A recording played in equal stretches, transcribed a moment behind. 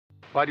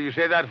Why do you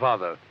say that,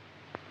 Father?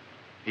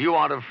 You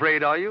aren't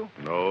afraid, are you?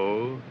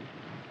 No,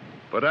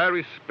 but I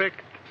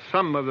respect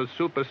some of the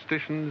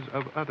superstitions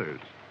of others.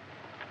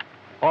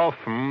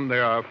 Often they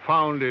are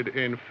founded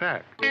in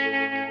fact.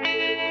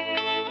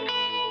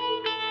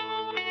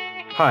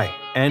 Hi,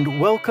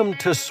 and welcome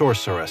to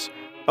Sorceress,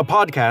 a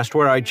podcast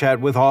where I chat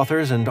with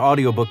authors and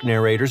audiobook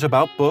narrators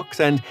about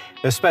books, and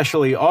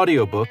especially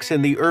audiobooks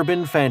in the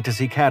urban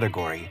fantasy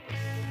category.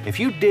 If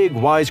you dig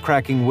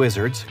wisecracking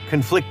wizards,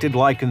 conflicted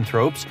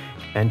lycanthropes,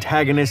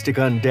 antagonistic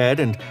undead,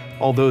 and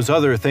all those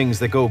other things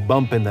that go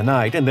bump in the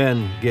night and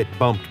then get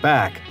bumped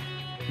back,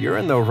 you're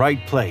in the right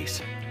place.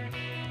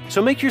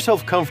 So make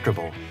yourself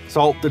comfortable,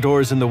 salt the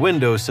doors and the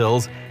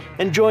windowsills,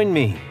 and join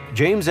me,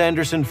 James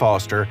Anderson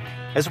Foster,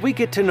 as we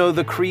get to know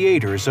the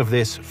creators of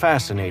this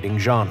fascinating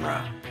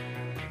genre.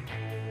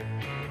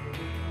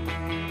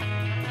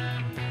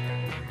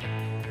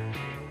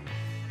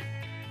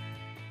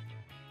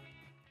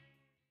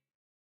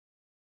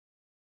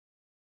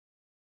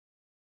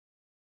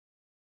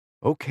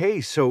 Okay,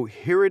 so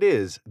here it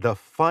is, the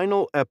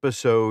final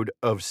episode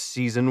of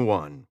Season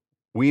 1.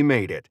 We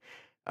made it.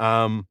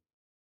 So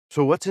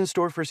what's in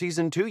store for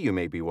Season 2, you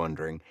may be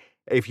wondering?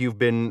 If you've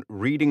been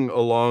reading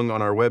along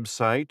on our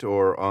website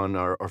or on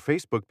our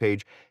Facebook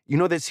page, you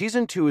know that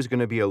Season 2 is going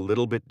to be a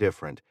little bit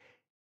different.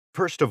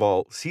 First of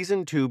all,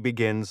 Season 2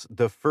 begins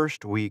the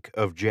first week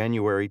of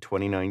January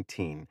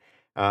 2019.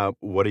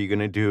 What are you going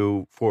to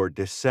do for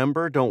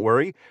December? Don't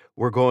worry.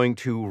 We're going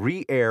to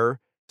re-air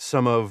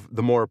some of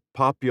the more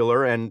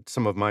popular and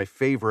some of my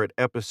favorite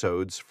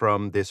episodes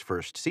from this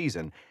first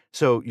season.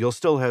 So you'll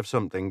still have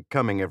something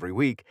coming every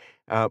week.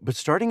 But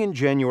starting in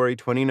January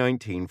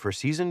 2019 for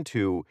Season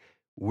 2,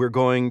 we're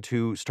going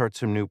to start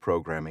some new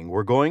programming.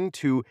 We're going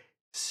to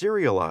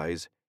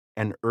serialize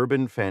an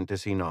urban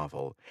fantasy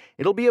novel.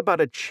 It'll be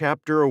about a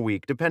chapter a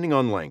week, depending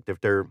on length.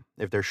 If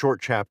they're short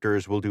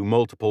chapters, we'll do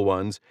multiple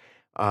ones.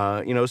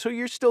 So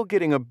you're still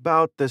getting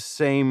about the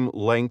same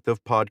length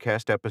of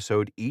podcast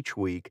episode each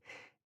week,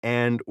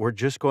 and we're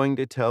just going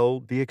to tell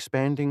the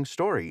expanding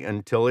story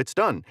until it's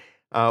done.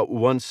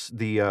 Once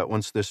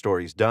the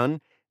story's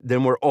done,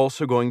 then we're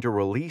also going to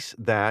release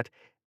that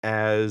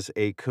as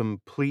a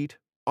complete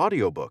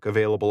audiobook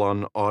available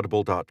on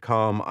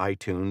audible.com,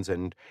 iTunes,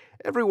 and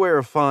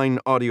everywhere fine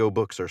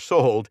audiobooks are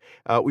sold.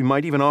 We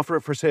might even offer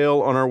it for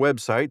sale on our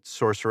website,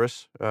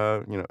 Sorceress,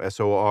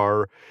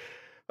 S-O-R.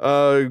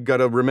 Got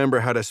to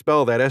remember how to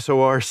spell that,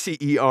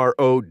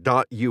 SORCERO.US,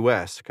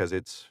 because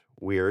it's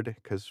weird,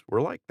 because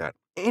we're like that.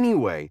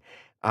 Anyway,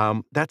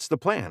 that's the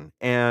plan.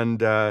 And,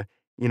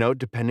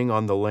 depending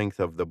on the length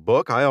of the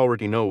book, I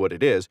already know what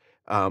it is.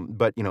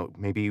 But,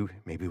 maybe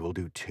we'll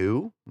do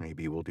 2,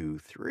 maybe we'll do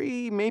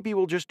 3, maybe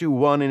we'll just do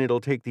 1 and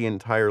it'll take the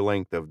entire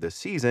length of the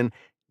season.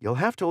 You'll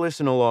have to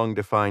listen along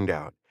to find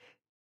out.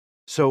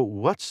 So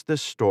what's the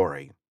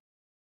story?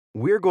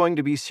 We're going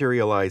to be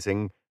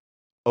serializing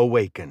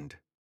Awakened.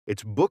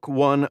 It's book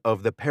 1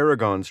 of the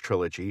Paragons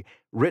trilogy,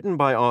 written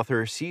by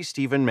author C.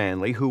 Stephen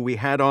Manley, who we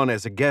had on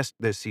as a guest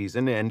this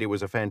season, and it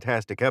was a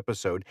fantastic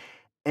episode.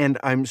 And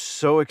I'm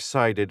so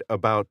excited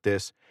about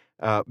this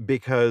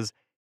because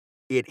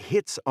it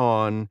hits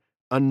on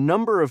a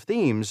number of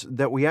themes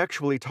that we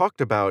actually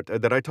talked about,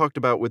 that I talked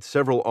about with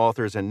several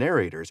authors and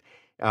narrators.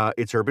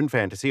 It's urban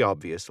fantasy,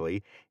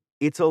 obviously.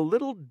 It's a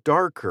little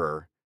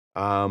darker,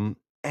 and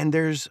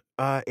there's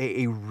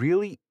a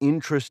really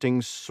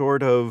interesting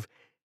sort of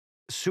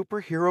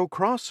superhero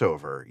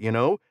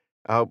crossover,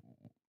 Uh,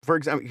 for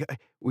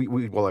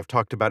example, I've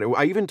talked about it.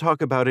 I even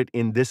talk about it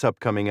in this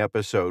upcoming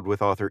episode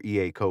with author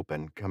E.A.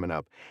 Copen coming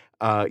up.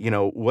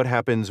 What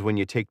happens when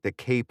you take the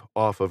cape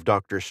off of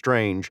Doctor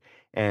Strange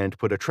and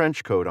put a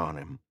trench coat on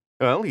him?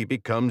 Well, he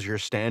becomes your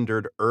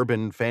standard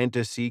urban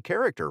fantasy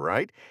character,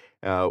 right?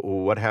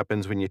 What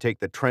happens when you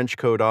take the trench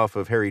coat off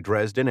of Harry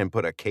Dresden and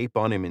put a cape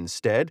on him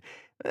instead?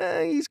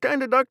 He's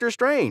kind of Doctor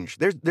Strange.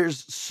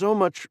 There's so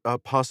much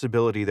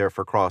possibility there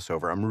for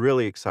crossover. I'm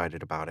really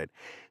excited about it.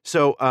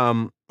 So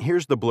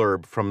here's the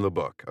blurb from the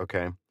book,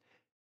 okay?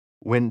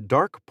 When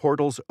dark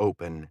portals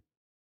open,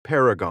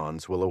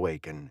 paragons will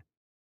awaken.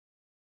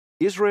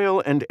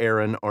 Israel and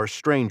Aaron are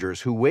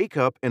strangers who wake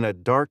up in a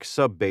dark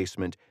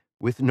sub-basement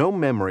with no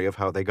memory of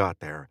how they got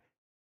there.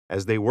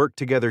 As they work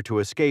together to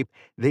escape,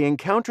 they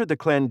encounter the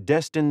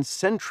clandestine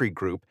Sentry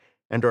Group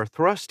and are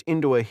thrust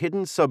into a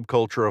hidden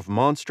subculture of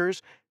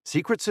monsters,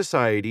 secret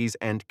societies,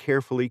 and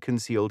carefully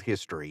concealed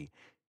history.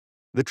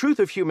 The truth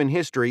of human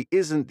history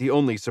isn't the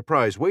only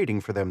surprise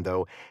waiting for them,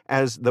 though,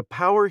 as the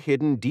power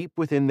hidden deep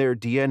within their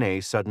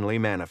DNA suddenly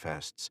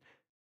manifests.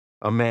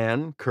 A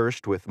man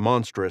cursed with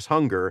monstrous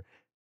hunger,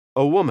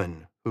 a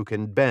woman who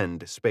can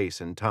bend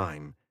space and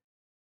time.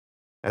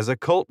 As a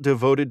cult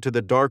devoted to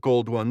the Dark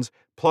Old Ones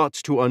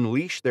plots to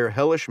unleash their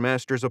hellish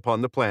masters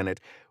upon the planet,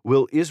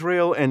 will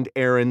Israel and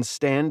Aaron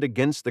stand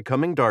against the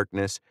coming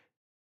darkness,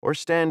 or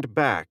stand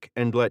back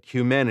and let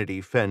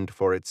humanity fend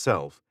for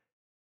itself?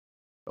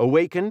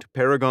 Awakened,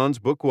 Paragons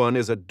Book 1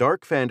 is a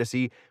dark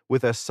fantasy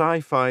with a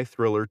sci-fi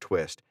thriller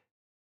twist.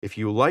 If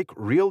you like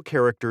real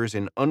characters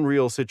in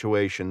unreal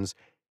situations,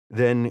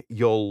 then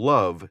you'll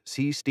love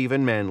C.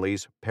 Stephen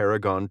Manley's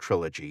Paragon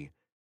Trilogy.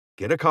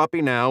 Get a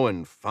copy now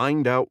and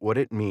find out what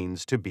it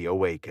means to be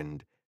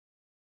awakened.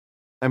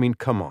 I mean,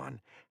 come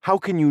on. How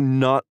can you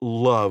not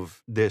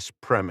love this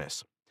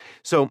premise?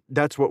 So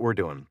that's what we're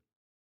doing.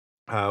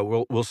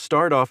 We'll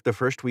start off the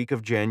first week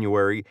of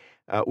January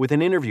with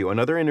an interview,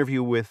 another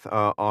interview with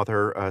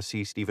author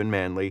C. Stephen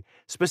Manley,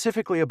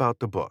 specifically about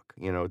the book.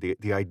 You know,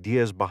 the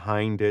ideas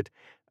behind it,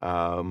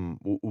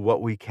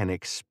 what we can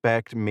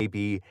expect,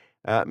 maybe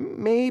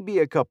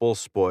a couple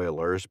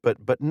spoilers,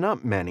 but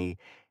not many.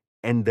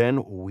 And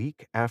then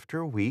week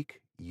after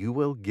week, you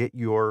will get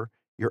your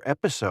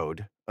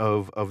episode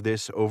of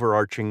this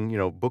overarching,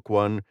 book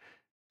one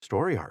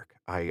story arc.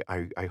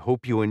 I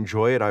hope you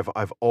enjoy it.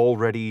 I've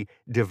already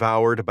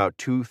devoured about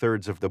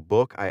 2/3 of the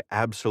book. I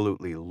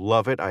absolutely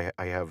love it. I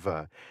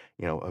have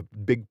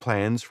big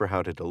plans for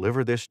how to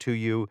deliver this to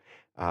you.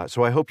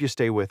 So I hope you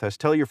stay with us.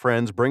 Tell your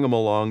friends, bring them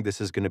along.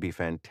 This is going to be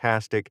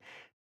fantastic.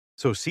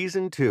 So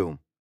season two,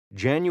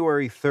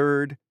 January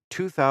 3rd,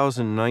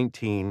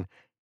 2019.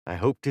 I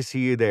hope to see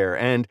you there.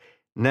 And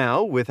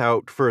now,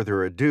 without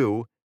further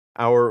ado,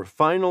 our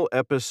final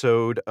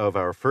episode of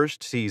our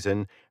first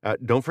season.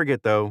 Don't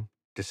forget, though,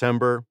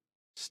 December,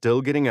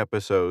 still getting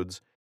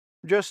episodes,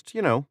 just,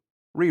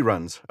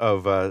 reruns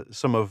of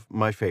some of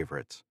my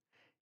favorites.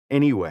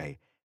 Anyway,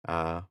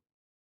 uh,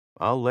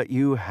 I'll let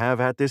you have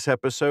at this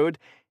episode,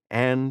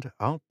 and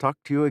I'll talk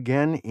to you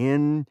again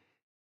in,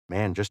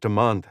 man, just a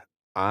month.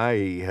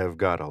 I have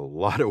got a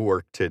lot of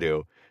work to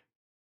do.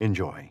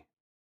 Enjoy.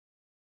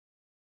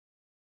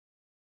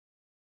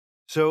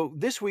 So,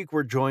 this week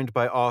we're joined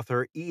by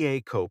author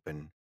E.A.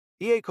 Copen.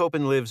 E.A.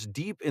 Copen lives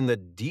deep in the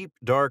deep,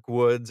 dark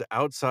woods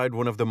outside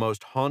one of the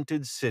most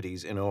haunted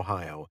cities in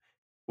Ohio.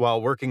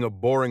 While working a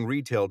boring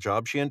retail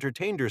job, she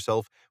entertained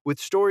herself with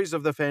stories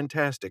of the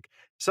fantastic,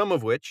 some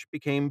of which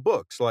became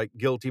books like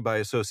Guilty by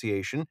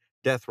Association,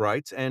 Death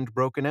Rights, and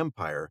Broken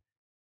Empire.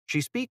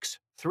 She speaks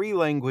 3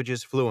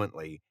 languages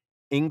fluently: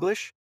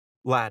 English,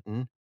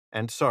 Latin,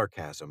 and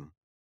sarcasm.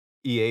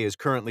 EA is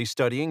currently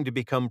studying to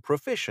become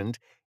proficient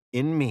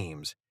in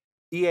memes.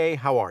 EA,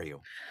 how are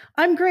you?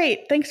 I'm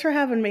great. Thanks for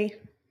having me.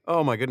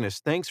 Oh my goodness,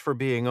 thanks for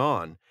being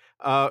on.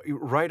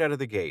 Right out of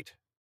the gate,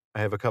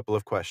 I have a couple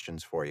of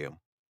questions for you.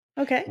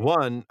 Okay.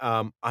 One,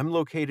 I'm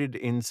located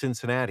in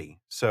Cincinnati,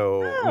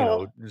 so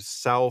Oh,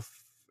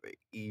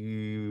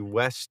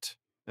 west,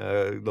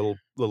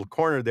 little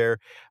corner there.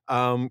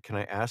 Can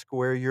I ask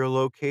where you're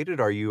located?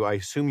 I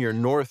assume you're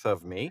north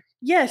of me.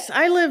 yes,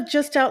 I live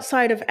just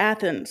outside of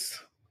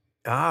Athens.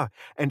 Ah,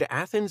 and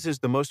Athens is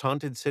the most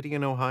haunted city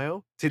in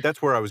Ohio? See,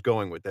 that's where I was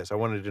going with this. I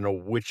wanted to know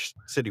which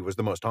city was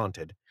the most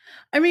haunted.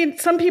 I mean,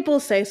 some people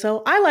say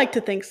so. I like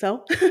to think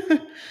so.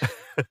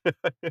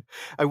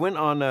 I went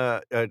on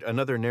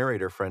another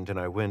narrator friend and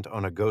I went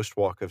on a ghost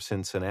walk of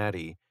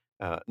Cincinnati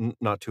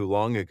not too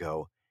long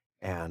ago,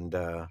 and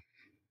it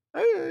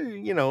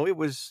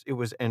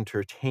was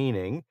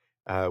entertaining.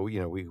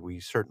 We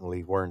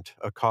certainly weren't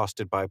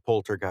accosted by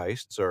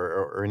poltergeists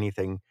or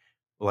anything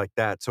like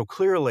that. So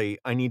clearly,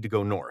 I need to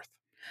go north.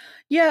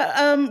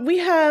 Yeah, we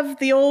have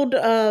the old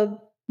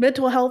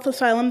mental health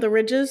asylum, the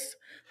Ridges,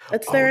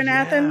 that's Oh there in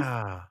Athens.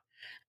 yeah.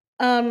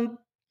 Um,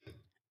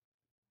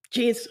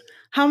 Geez,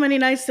 how many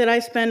nights did I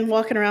spend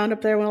walking around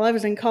up there while I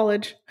was in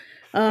college?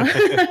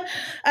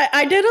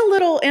 I did a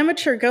little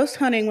amateur ghost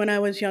hunting when I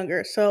was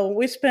younger, so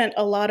we spent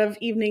a lot of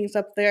evenings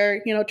up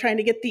there, trying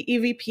to get the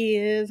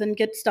EVPs and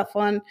get stuff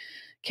on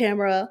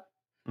camera.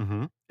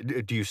 Mhm.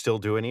 Do you still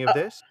do any of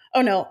this?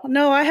 Oh, no.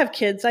 No, I have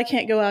kids. I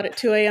can't go out at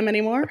 2 AM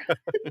anymore.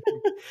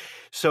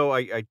 So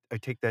I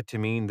take that to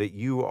mean that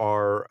you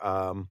are,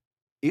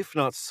 if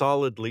not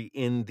solidly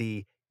in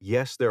the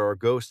 "yes, there are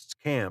ghosts"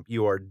 camp,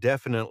 you are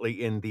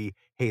definitely in the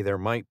 "hey, there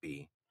might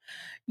be."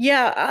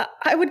 Yeah,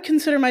 I would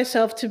consider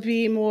myself to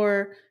be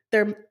more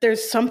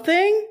there's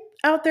something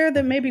out there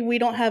that Mhm, maybe we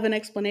don't have an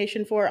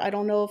explanation for. I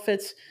don't know if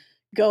it's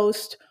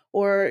ghost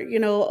or,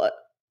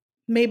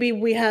 maybe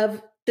we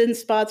have thin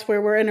spots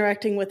where we're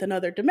interacting with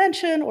another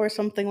dimension or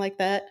something like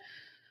that.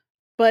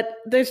 But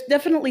there's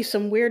definitely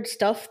some weird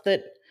stuff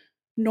that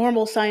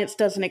normal science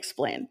doesn't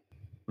explain.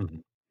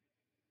 mhm.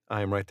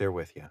 I am right there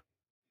with you.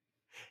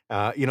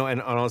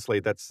 And honestly,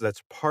 that's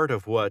part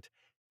of what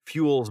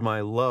fuels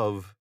my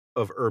love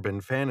of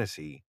urban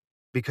fantasy,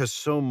 because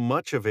so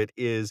much of it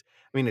is,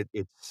 I mean,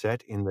 it's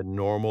set in the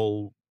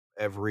normal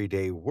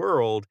everyday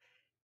world,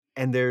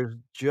 and there's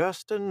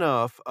just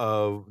enough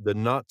of the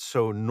not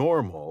so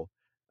normal,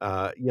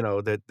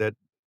 that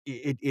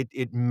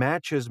it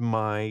matches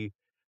my,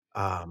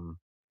 um,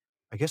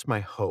 I guess,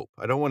 my hope.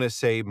 I don't wanna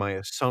say my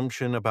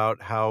assumption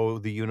about how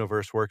the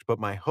universe works, but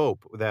my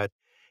hope that,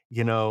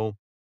 you know,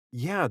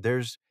 yeah,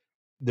 there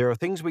are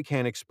things we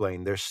can't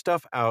explain. There's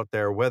stuff out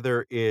there,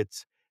 whether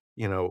it's,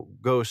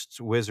 ghosts,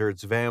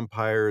 wizards,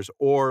 vampires,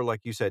 or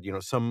like you said,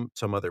 some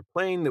other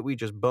plane that we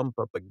just bump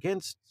up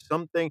against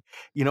something.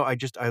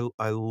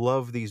 I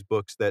love these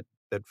books that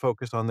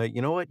focus on that.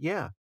 You know what?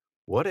 Yeah.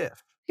 What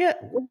if? Yeah,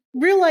 What?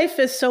 real life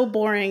is so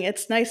boring.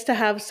 It's nice to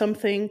have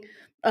something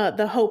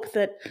the hope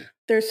that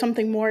there's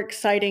something more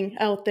exciting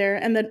out there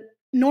and that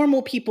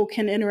normal people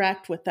can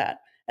interact with that.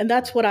 And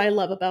that's what I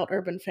love about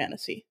urban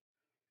fantasy.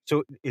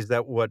 So is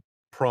that what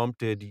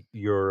prompted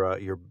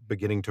your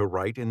beginning to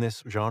write in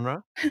this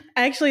genre?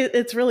 Actually,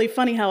 it's really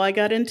funny how I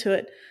got into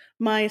it.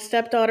 My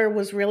stepdaughter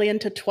was really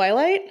into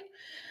Twilight.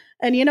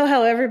 And you know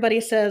how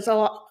everybody says,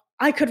 oh,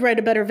 I could write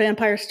a better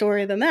vampire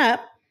story than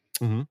that.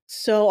 Mhm.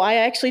 So I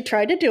actually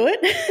tried to do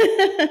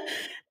it.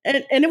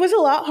 And it was a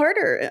lot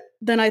harder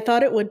than I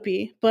thought it would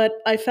be. But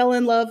I fell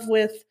in love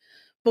with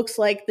books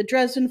like The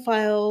Dresden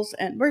Files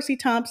and Mercy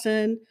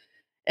Thompson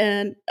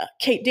and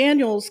Kate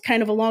Daniels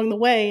kind of along the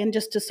way and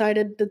just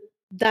decided that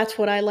that's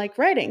what I like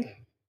writing.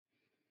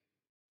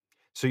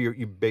 So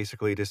you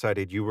basically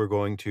decided you were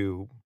going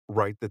to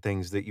write the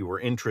things that you were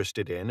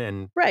interested in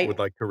and Right. would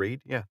like to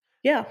read? Yeah,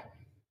 Yeah.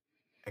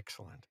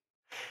 excellent.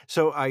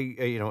 So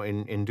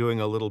in doing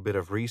a little bit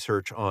of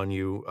research on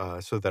you,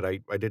 so that I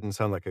didn't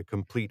sound like a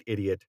complete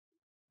idiot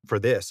for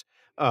this,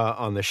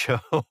 on the show,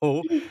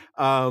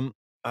 um,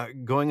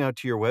 going out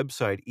to your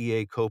website,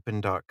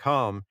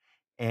 eacopen.com,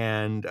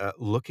 and,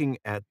 looking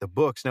at the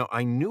books. Now,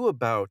 I knew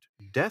about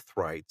Death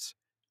Rights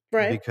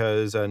Right.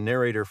 because a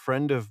narrator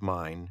friend of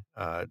mine,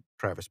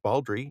 Travis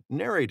Baldry,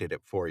 narrated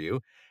it for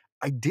you.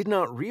 I did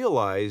not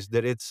realize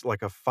that it's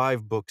like a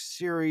 5-book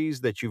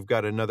series, that you've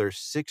got another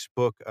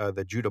 6-book,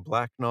 the Judah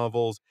Black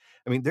novels.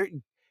 I mean,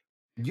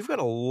 you've got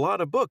a lot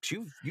of books.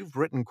 You've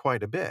written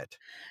quite a bit.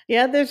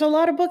 Yeah, there's a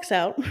lot of books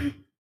out.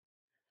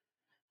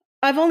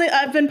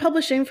 I've been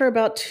publishing for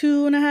about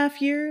 2.5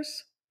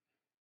 years.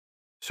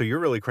 So you're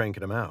really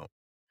cranking them out.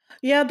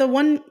 Yeah, the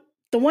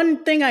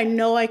one thing I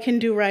know I can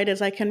do right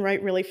is I can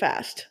write really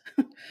fast.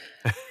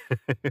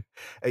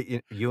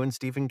 You and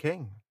Stephen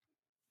King.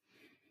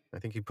 I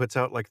think he puts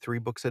out like 3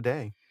 books a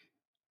day.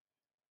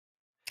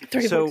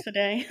 3 So books a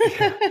day.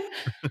 yeah.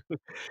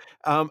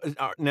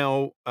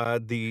 Now,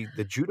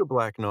 the Judah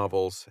Black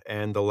novels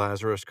and the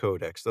Lazarus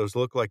Codex, those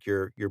look like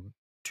your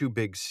 2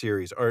 big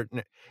series. Are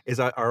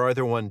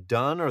either one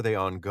done? Are they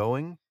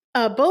ongoing?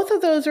 Both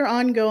of those are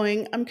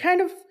ongoing. I'm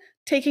kind of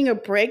taking a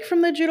break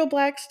from the Judo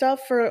Black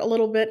stuff for a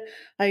little bit.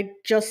 I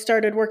just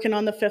started working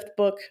on the 5th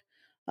book,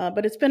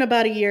 but it's been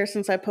about a year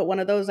since I put one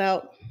of those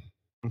out.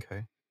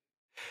 Okay.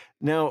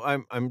 Now,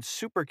 I'm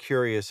super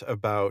curious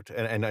about,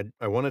 and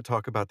I wanna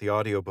talk about the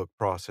audiobook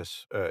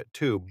process,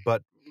 too,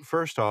 but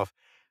first off,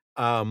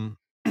 um,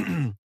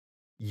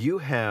 you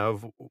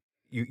have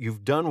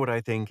you've done what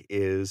I think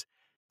is,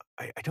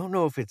 I don't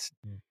know if it's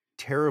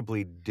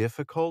terribly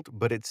difficult,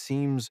 but it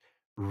seems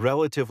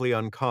relatively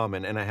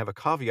uncommon, and I have a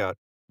caveat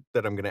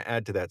that I'm gonna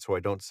add to that so I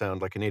don't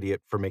sound like an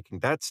idiot for making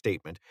that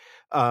statement.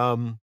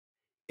 Um,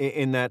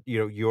 in that,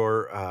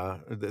 your,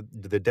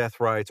 the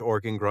Death Rites,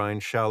 Organ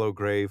Grind, Shallow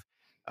Grave,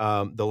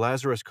 the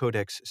Lazarus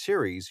Codex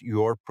series,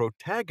 your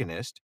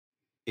protagonist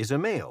is a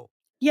male,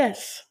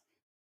 Yes.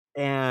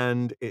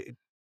 and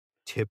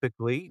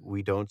typically,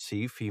 we don't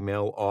see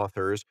female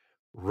authors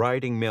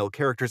writing male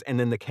characters, and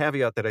then the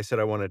caveat that I said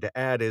I wanted to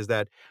add is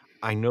that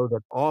I know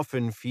that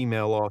often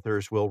female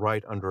authors will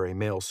write under a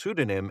male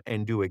pseudonym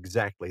and do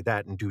exactly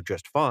that and do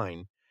just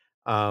fine.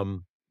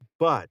 Um,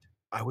 but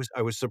I was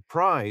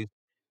surprised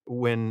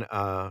when,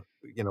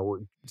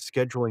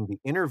 scheduling the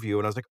interview,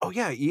 and I was like, "Oh,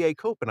 yeah, E.A.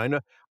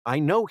 Copen, I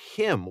know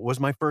him," was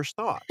my first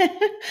thought.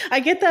 I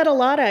get that a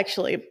lot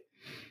actually.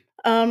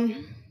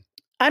 Um,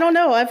 I don't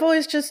know. I've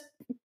always just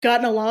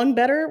gotten along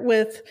better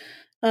with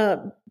uh,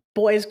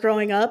 boys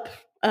growing up.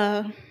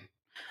 Uh,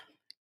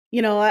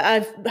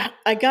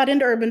 I got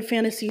into urban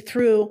fantasy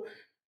through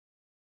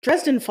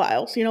Dresden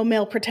Files, male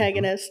Mhm.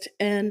 protagonist,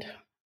 and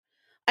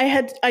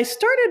I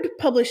started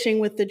publishing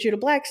with the Judah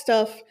Black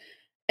stuff,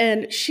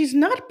 and she's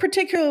not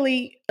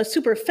particularly a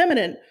super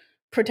feminine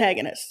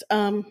protagonist,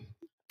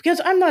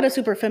 because I'm not a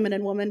super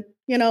feminine woman,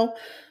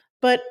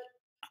 but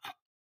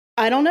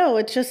I don't know.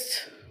 It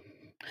just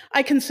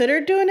I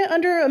considered doing it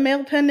under a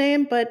male pen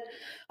name, but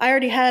I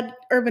already had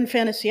urban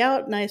fantasy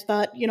out, and I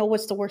thought,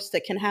 what's the worst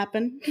that can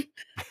happen?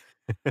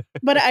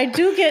 But I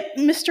do get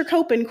Mr.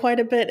 Copen quite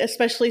a bit,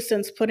 especially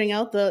since putting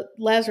out the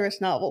Lazarus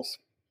novels.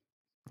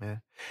 Yeah.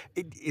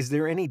 Is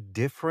there any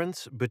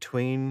difference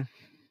between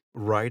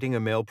writing a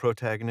male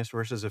protagonist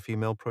versus a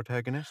female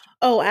protagonist?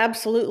 Oh,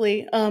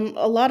 absolutely. A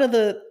lot of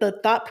the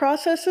thought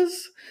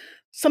processes.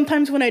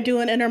 Sometimes when I do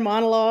an inner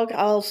monologue,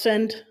 I'll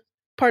send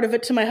part of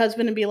it to my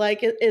husband and be like,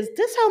 "Is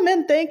this how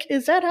men think?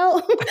 Is that how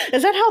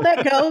is that how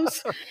that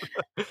goes?"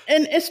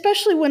 And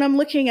especially when I'm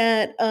looking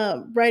at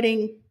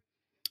writing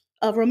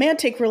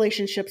romantic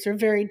relationships are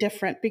very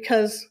different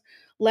because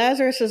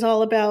Lazarus is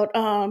all about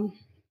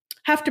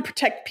have to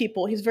protect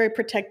people. He's very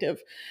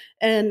protective,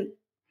 and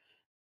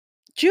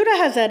Judah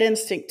has that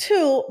instinct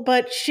too,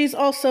 but she's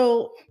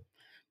also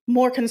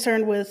more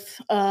concerned with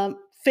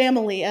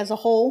family as a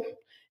whole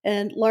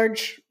and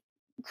large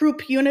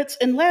group units.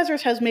 And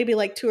Lazarus has maybe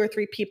like 2 or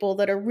 3 people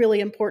that are really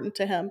important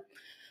to him.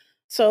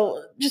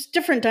 So just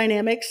different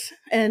dynamics,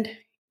 and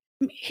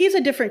he's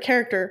a different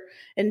character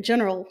in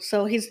general.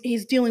 So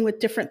he's dealing with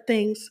different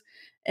things,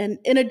 and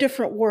in a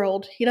different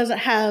world. He doesn't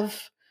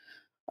have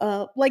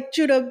Like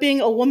Judah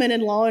being a woman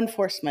in law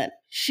enforcement,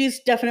 she's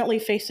definitely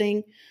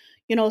facing,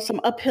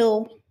 some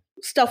uphill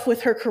stuff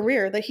with her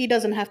career that he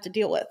doesn't have to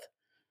deal with.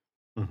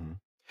 Hmm.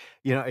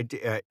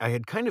 I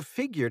had kind of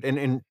figured,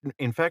 and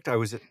in fact, I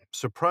was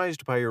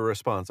surprised by your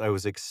response. I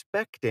was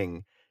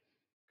expecting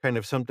kind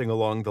of something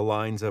along the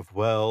lines of,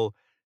 well,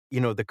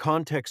 the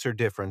contexts are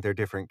different, they're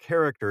different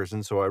characters,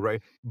 and so I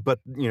write, but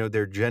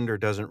their gender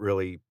doesn't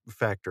really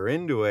factor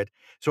into it.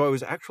 So I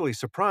was actually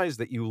surprised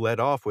that you led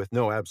off with,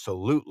 no,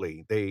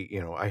 absolutely.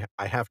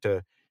 I have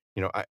to,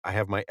 I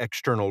have my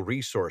external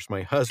resource,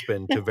 my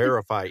husband, to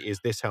verify,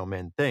 is this how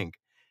men think?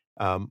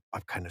 I'm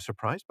kind of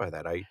surprised by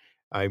that. I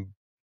I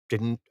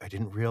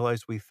didn't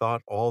realize we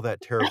thought all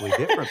that terribly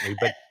differently,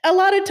 but A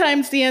lot of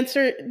times the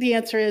answer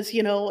is,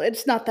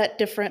 it's not that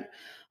different.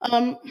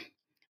 Um,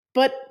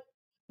 but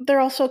they're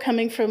also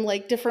coming from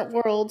like different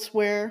worlds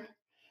where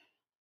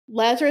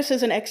Lazarus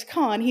is an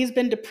ex-con. He's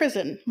been to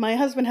prison. My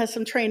husband has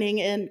some training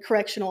in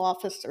correctional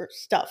officer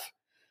stuff.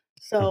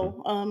 mhm,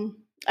 So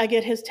I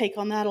get his take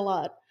on that a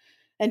lot.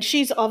 And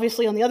she's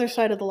obviously on the other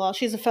side of the law.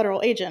 She's a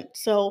federal agent.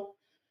 So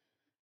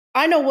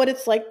I know what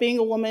it's like being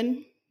a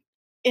woman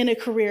in a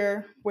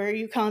career where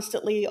you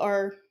constantly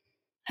are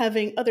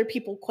having other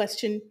people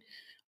question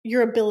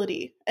your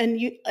ability. And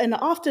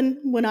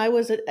often when I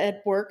was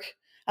at work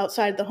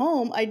outside the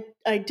home,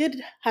 I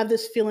did have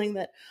this feeling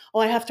that,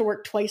 oh, I have to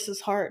work twice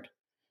as hard.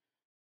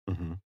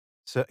 mhm.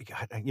 So,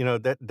 God,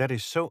 that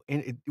is so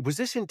was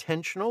this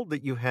intentional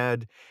that you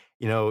had,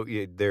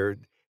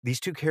 these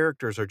 2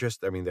 characters are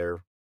just, I mean,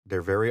 they're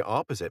very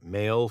opposite,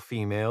 male,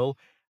 female,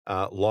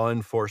 law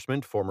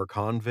enforcement, former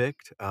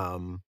convict.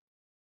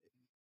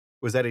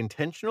 Was that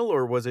intentional,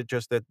 or was it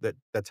just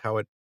that's how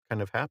it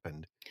kind of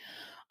happened?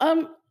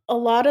 A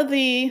lot of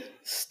the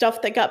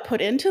stuff that got put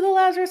into the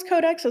Lazarus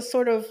Codex is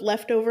sort of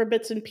leftover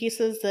bits and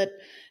pieces that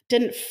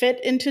didn't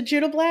fit into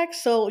Judah Black.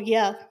 So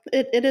yeah,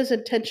 it is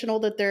intentional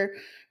that they're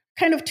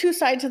kind of two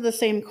sides of the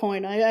same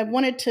coin. I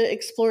wanted to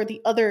explore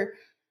the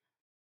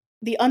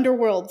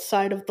underworld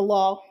side of the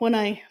law when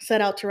I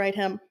set out to write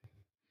him.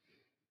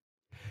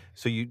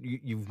 So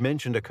you've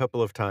mentioned a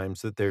couple of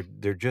times that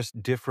they're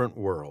just different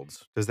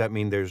worlds. Does that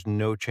mean there's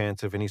no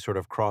chance of any sort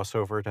of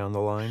crossover down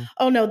the line?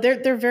 Oh no,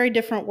 they're very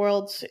different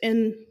worlds.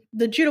 In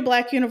the Judah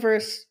Black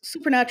universe,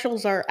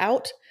 supernaturals are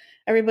out.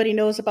 Everybody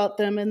knows about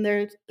them, and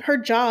her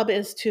job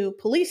is to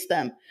police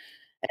them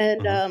and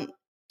Mhm,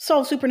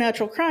 solve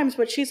supernatural crimes.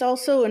 But she's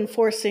also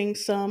enforcing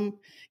some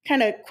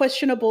kind of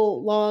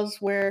questionable laws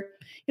where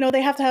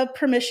they have to have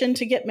permission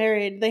to get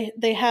married.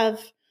 They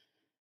have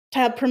to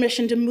have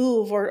permission to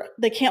move, or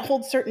they can't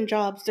hold certain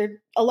jobs. There's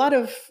a lot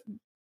of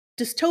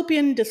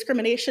dystopian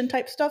discrimination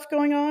type stuff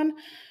going on.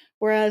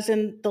 Whereas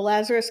in the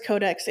Lazarus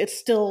Codex, it's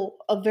still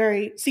a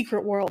very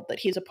secret world that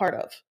he's a part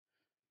of.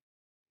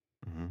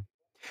 mhm.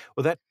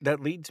 Well,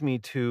 that leads me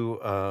to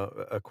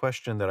a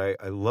question that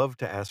I love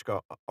to ask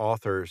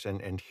authors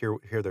and hear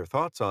their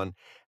thoughts on,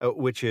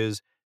 which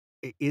is,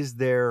 is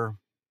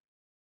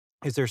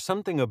there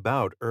something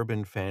about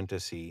urban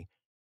fantasy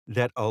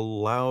that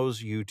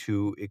allows you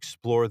to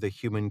explore the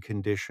human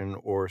condition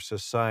or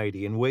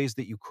society in ways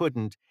that you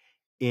couldn't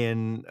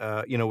in,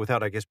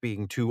 without, I guess,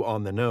 being too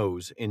on the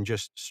nose in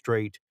just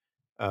straight,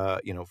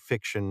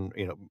 fiction,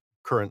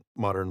 current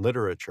modern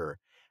literature.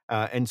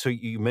 And so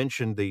you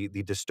mentioned the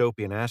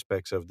dystopian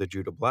aspects of the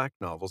Judah Black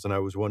novels, and I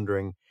was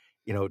wondering,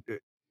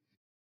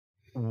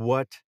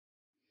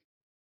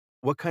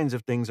 what kinds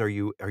of things are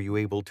you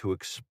able to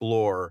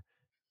explore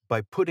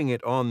by putting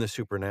it on the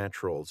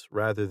supernaturals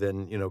rather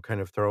than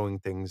kind of throwing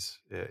things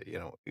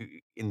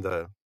in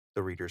the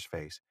reader's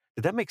face?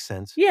 Did that make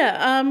sense? Yeah,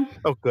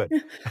 Oh, good.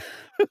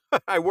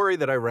 I worry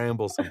that I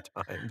ramble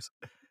sometimes.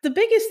 the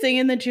biggest thing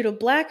in the Judah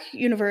Black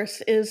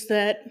universe is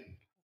that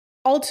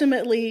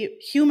ultimately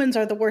humans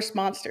are the worst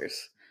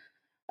monsters.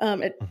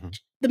 Um, it, Mhm,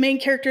 the main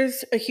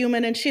character's a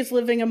human, and she's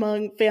living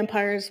among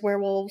vampires,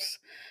 werewolves,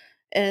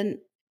 and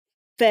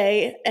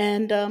fae,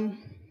 and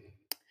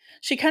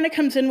she kind of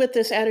comes in with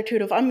this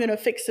attitude of, "I'm going to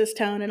fix this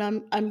town, and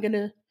I'm going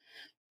to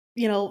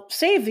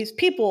save these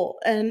people,"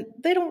 and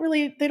they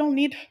don't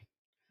need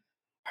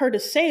her to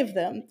save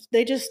them.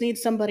 They just need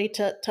somebody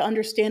to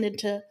understand and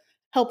to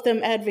help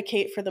them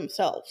advocate for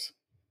themselves,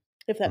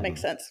 if that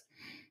makes mhm. sense.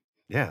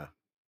 Yeah,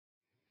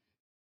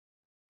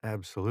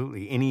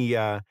 absolutely.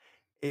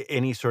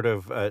 Any sort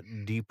of,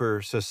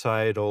 deeper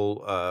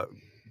societal,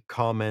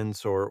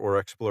 comments or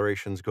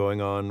explorations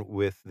going on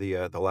with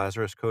the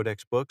Lazarus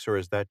Codex books, or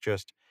is that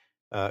just,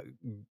 uh,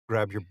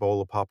 grab your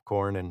bowl of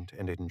popcorn and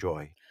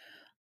enjoy?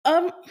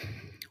 Um,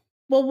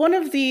 well, one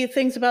of the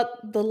things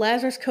about the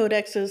Lazarus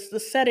Codex is the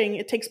setting.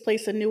 It takes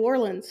place in New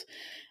Orleans,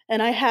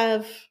 and I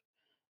have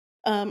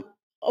um,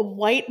 a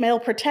white male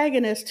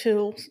protagonist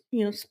who,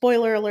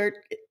 spoiler alert,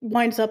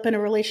 winds up in a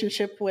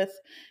relationship with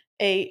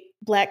a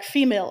black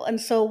female.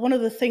 And so, one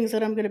of the things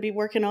that I'm going to be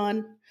working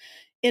on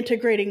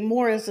integrating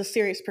more as the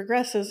series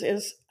progresses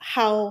is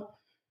how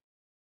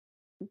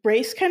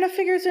race kind of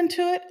figures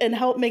into it and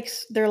how it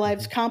makes their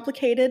lives Mhm.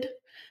 complicated,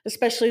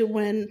 especially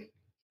when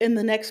in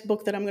the next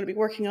book that I'm going to be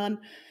working on,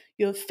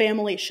 you have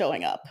family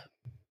showing up.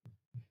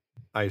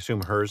 I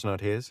assume hers,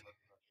 not his?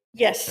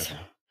 Yes.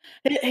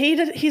 Okay.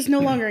 He's no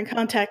longer in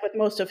contact with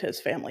most of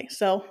his family,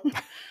 so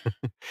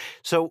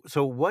So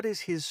what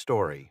is his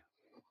story?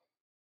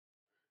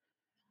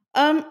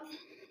 um,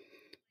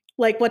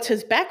 like, what's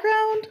his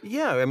background?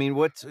 Yeah, I mean,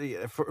 what's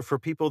for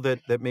people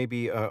that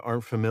maybe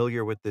aren't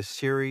familiar with this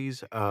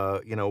series?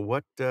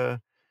 What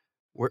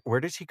where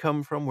does he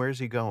come from? Where's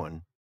he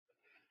going?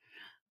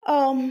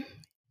 Um,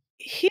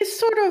 he's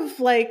sort of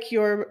like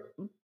your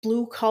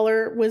blue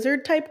collar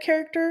wizard type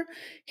character.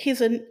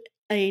 He's a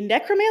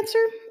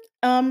necromancer.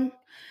 Um,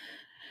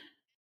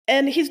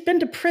 and he's been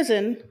to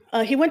prison.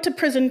 He went to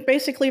prison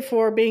basically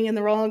for being in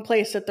the wrong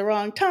place at the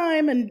wrong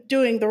time and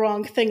doing the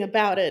wrong thing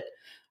about it.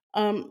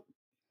 Um,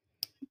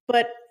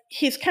 but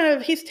he's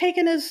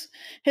taken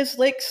his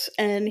licks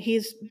and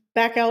he's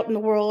back out in the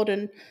world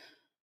and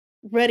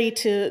ready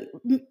to.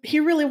 He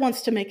really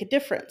wants to make a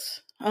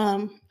difference.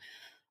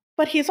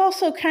 But he's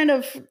also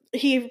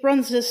he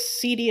runs this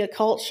seedy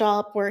occult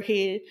shop where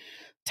he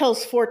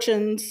tells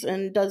fortunes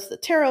and does the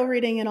tarot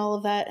reading and all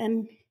of that.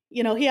 And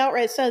he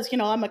outright says,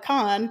 I'm a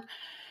con,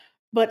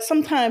 but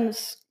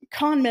sometimes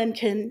con men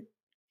can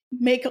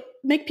make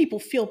people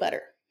feel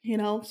better.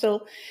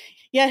 So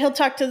yeah, he'll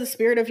talk to the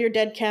spirit of your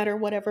dead cat or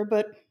whatever,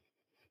 but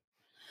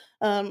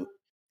um,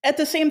 at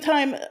the same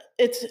time,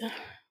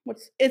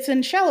 it's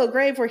in Shallow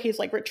Grave where he's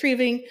like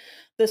retrieving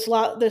this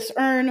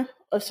urn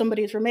of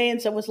somebody's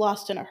remains that was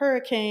lost in a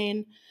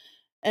hurricane,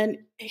 and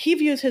he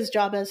views his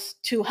job as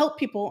to help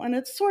people, and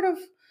it's sort of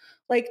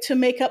like to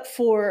make up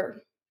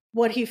for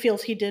what he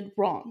feels he did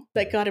wrong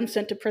that got him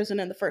sent to prison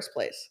in the first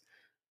place.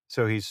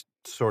 So he's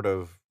sort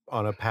of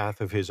on a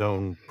path of his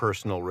own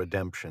personal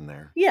redemption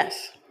there.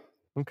 Yes.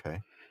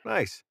 Okay,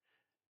 nice.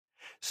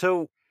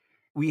 So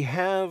we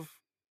have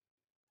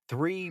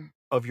three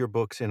of your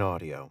books in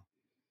audio.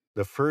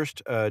 The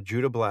first,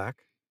 Judah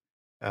Black,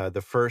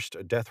 the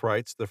first, Death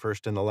Rites, the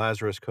first in the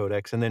Lazarus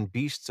Codex, and then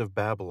Beasts of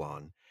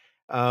Babylon.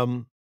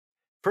 Um,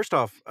 First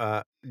off,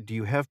 do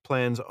you have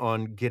plans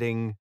on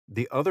getting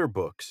the other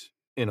books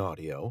in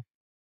audio?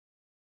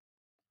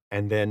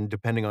 And then,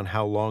 depending on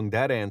how long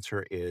that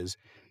answer is,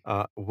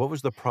 what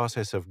was the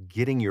process of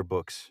getting your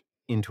books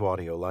into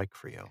audio like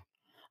for you?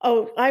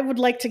 Oh, I would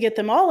like to get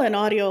them all in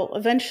audio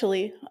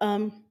eventually.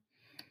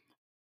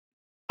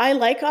 I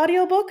like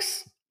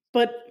audiobooks,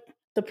 but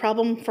the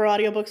problem for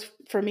audiobooks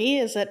for me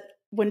is that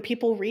when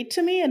people read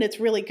to me and it's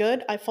really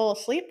good, I fall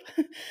asleep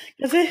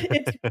because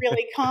it's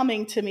really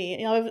calming to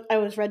me. I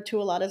was read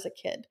to a lot as a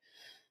kid.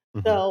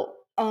 Mhm. So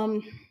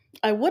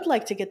I would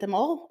like to get them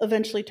all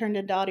eventually turned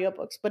into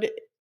audiobooks, but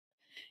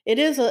it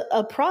is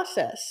a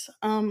process.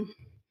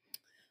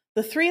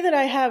 The three that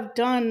I have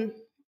done,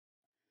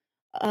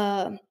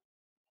 uh,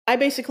 I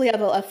basically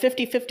have a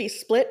 50-50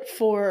 split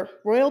for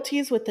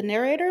royalties with the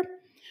narrator,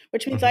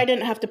 which means Mhm. I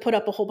didn't have to put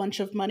up a whole bunch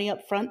of money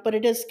up front, but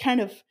it is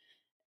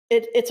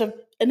it's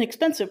an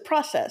expensive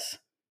process.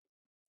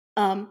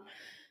 Um,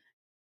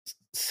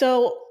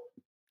 so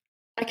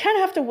I kind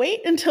of have to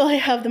wait until I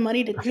have the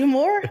money to do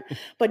more.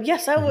 But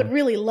yes, I would Mhm.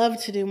 really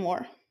love to do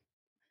more.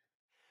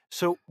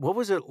 So, what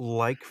was it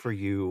like for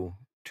you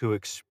to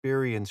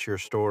experience your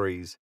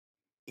stories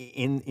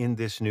in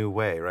this new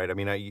way, right? I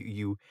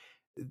mean,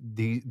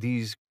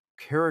 these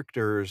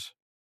characters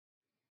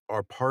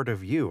are part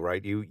of you,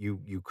 right?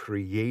 You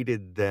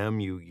created them,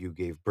 you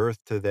gave birth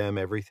to them,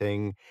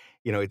 everything.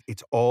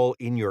 It's all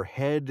in your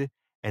head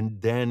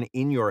and then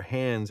in your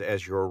hands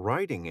as you're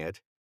writing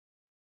it,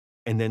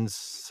 and then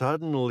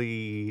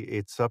suddenly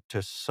it's up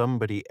to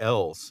somebody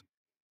else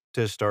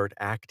to start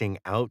acting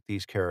out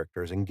these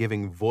characters and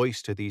giving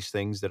voice to these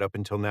things that up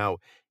until now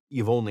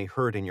you've only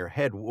heard in your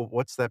head.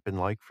 What's that been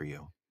like for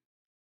you?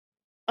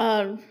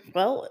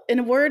 Well, in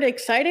a word,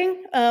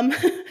 exciting.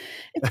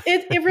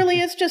 It really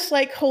is just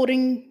like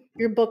holding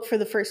your book for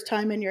the first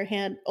time in your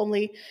hand,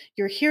 only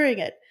you're hearing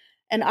it.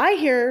 And I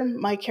hear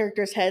my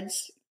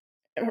characters'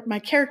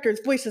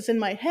 voices in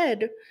my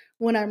head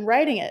when I'm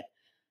writing it.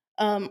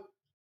 Um,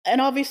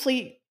 and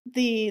obviously,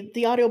 the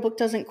audiobook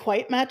doesn't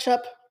quite match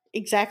up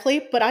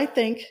exactly, but I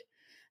think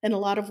in a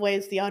lot of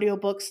ways the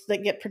audiobooks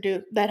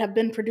that have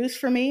been produced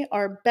for me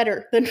are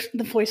better than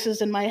the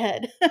voices in my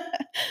head.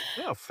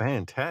 Oh,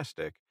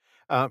 fantastic.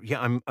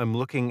 Yeah, I'm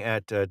looking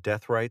at,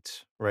 Death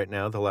Rites right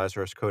now, the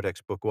Lazarus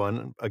Codex Book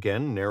 1,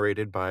 again,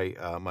 narrated by,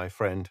 my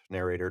friend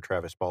narrator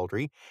Travis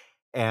Baldry,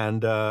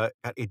 and,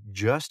 it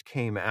just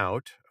came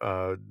out,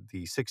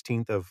 the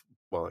 16th of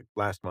well, like,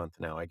 last month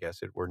now, I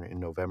guess we're in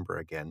November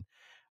again,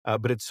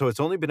 but it's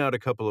only been out a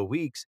couple of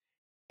weeks,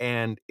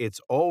 and it's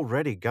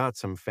already got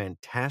some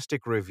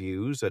fantastic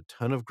reviews, a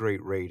ton of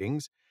great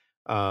ratings,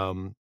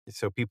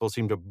 so people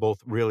seem to both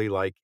really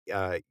like,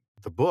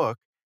 the book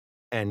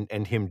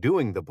and him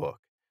doing the book.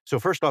 So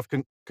first off,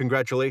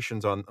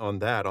 congratulations on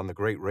that, on the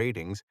great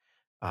ratings.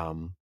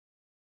 Um,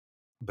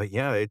 but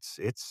yeah, it's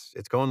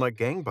going like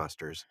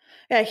gangbusters.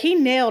 Yeah, he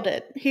nailed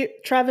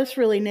it. Travis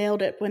really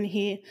nailed it when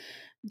he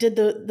did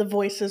the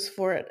voices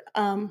for it.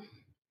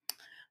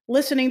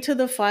 Listening to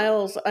the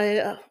files,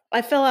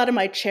 I fell out of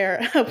my chair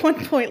at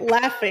one point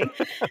laughing.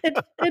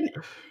 And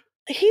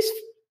he's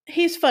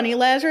he's funny.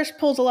 Lazarus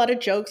pulls a lot of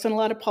jokes and a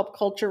lot of pop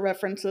culture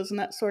references and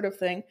that sort of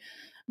thing.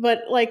 But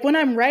like when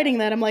I'm writing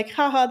that, I'm like,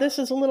 haha, this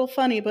is a little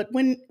funny. But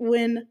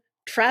when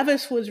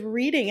Travis was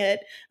reading it,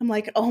 I'm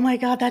like, oh my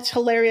god, that's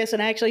hilarious.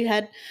 And I actually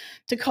had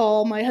to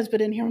call my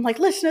husband in here. I'm like,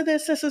 listen to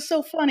this. This is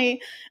so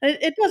funny. And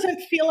it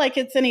doesn't feel like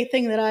it's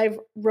anything that I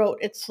wrote.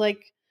 It's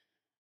like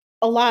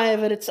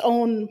alive at its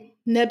own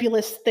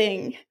nebulous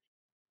thing.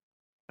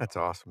 That's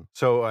awesome.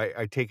 So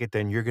I take it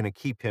then you're going to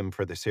keep him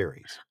for the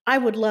series. I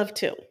would love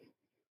to.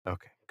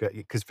 Okay, good.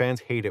 Because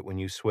fans hate it when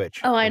you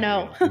switch, Oh, I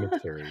know.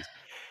 mid-series.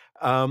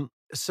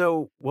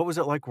 So what was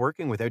it like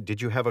working with him?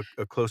 Did you have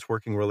a close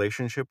working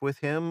relationship with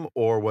him,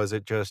 or was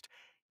it just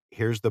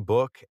here's the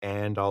book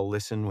and I'll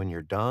listen when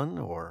you're done?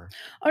 Or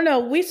Oh no,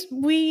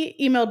 we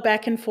emailed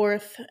back and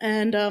forth,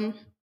 and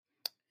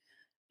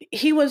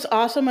he was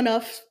awesome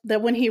enough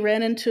that when he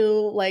ran into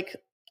like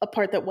a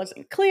part that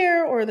wasn't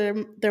clear or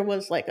there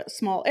was like a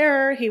small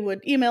error, he would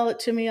email it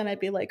to me, and I'd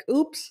be like,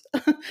 "Oops,"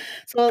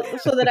 so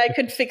that I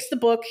could fix the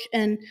book.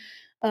 And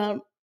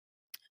um,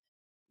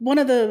 one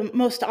of the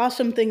most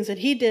awesome things that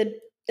he did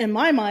in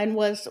my mind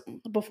was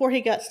before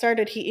he got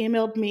started, he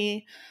emailed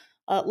me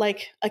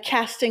like a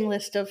casting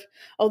list of,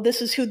 oh,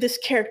 this is who this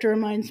character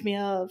reminds me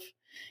of,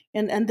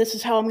 and this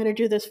is how I'm going to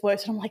do this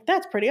voice. And I'm like,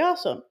 that's pretty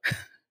awesome.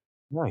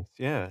 nice,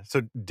 yeah.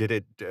 So did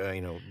it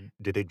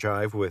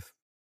jive with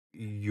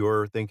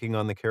your thinking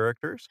on the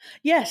characters?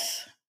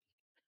 Yes.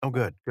 Oh,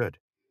 good, good.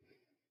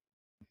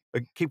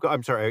 Keep going.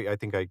 I'm sorry. I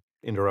think I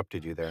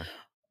interrupted you there.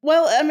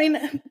 Well, I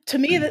mean, to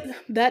me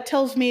that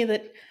tells me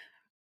that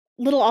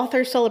little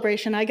author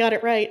celebration, I got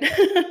it right.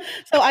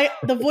 So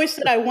the voice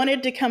that I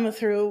wanted to come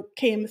through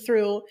came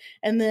through,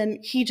 and then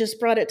he just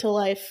brought it to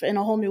life in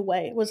a whole new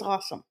way. It was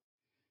awesome.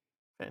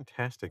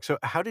 Fantastic. So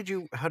how did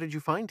you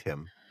find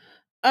him?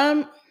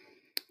 Um,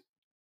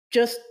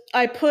 just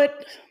I put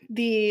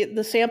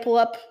the sample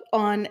up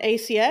on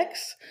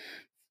ACX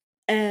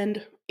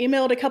and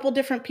emailed a couple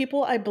different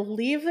people. I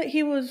believe that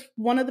he was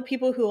one of the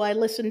people who I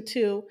listened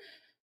to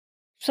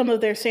some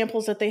of their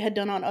samples that they had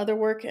done on other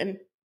work, and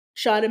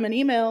shot him an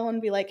email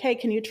and be like, "Hey,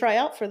 can you try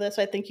out for this?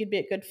 I think you'd be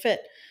a good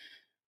fit."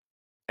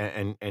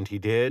 And he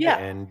did, Yeah.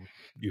 and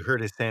you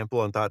heard his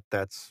sample and thought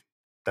that's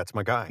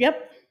my guy.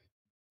 Yep.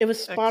 It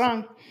was spot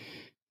Excellent. on.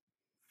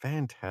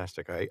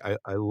 Fantastic. I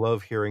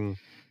love hearing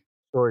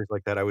stories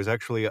like that. I was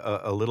actually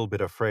a little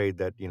bit afraid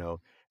that,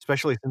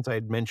 especially since I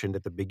had mentioned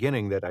at the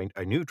beginning that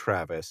I knew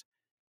Travis.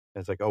 And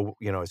it's like, oh,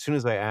 as soon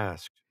as I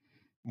asked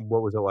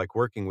what was it like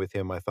working with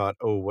him, I thought,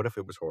 oh, what if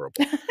it was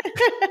horrible?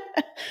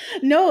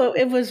 No,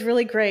 it was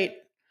really great.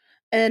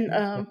 And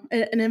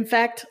in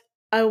fact,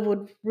 I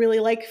would really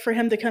like for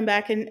him to come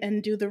back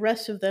and do the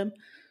rest of them.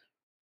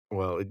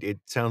 Well, it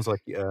sounds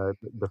like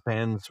the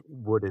fans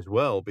would as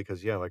well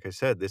because, yeah, like I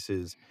said, this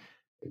is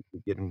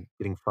getting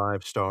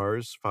 5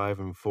 stars, 5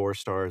 and 4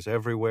 stars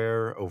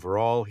everywhere.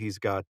 Overall, he's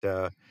got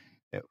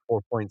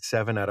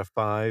 4.7 out of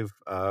 5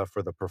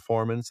 for the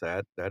performance.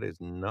 That is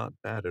not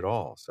bad at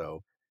all.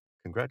 So,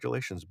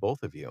 congratulations,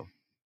 both of you.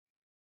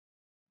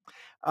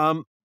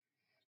 Um,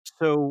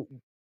 so,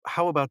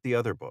 how about the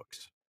other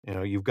books?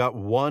 You've got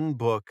one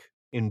book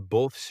in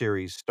both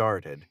series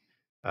started.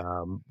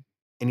 Um,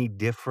 any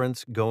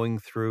difference going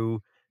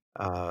through,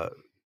 uh,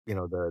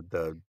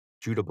 the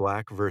Judah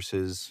Black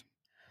versus?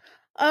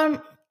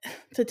 Um,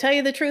 to tell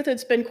you the truth,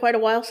 it's been quite a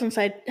while since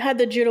I had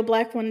the Judo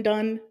Black one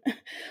done.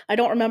 I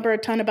don't remember a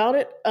ton about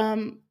it.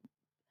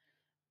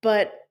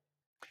 But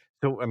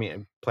So, I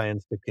mean,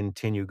 plans to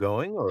continue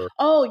going, or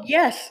oh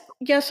yes,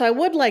 yes, I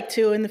would like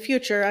to in the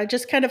future. I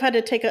just kind of had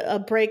to take a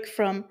break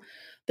from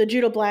the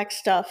Judo Black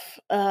stuff.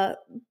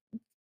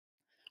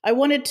 I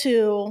wanted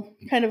to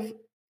kind of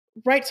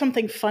write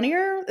something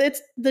funnier.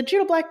 It's the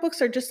Judo Black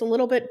books are just a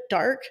little bit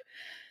dark,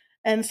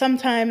 and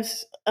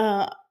sometimes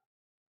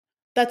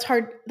that's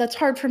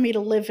hard for me to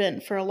live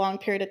in for a long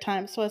period of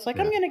time. So I was like,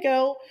 I'm yeah. gonna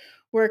go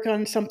work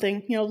on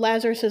something.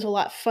 Lazarus is a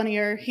lot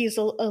funnier. He's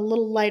a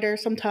little lighter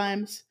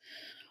sometimes.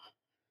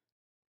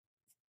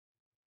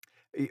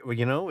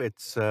 Well,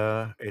 it's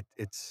a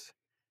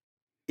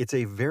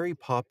very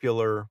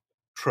popular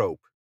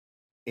trope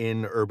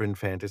in urban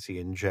fantasy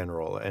in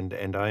general, and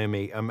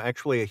I'm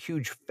actually a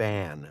huge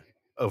fan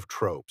of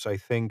tropes. I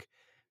think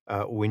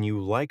when you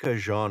like a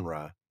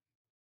genre,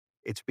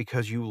 it's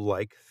because you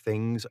like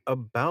things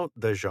about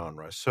the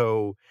genre.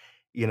 So,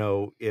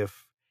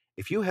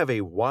 if you have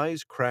a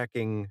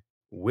wisecracking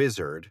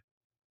wizard,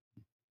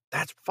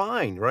 that's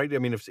fine, right? I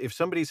mean, if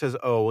somebody says,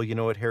 "Oh, well, you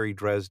know what Harry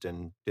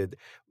Dresden did,"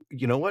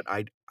 you know what?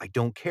 I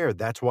don't care.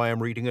 That's why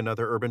I'm reading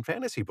another urban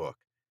fantasy book.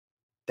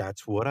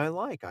 That's what I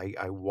like.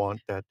 I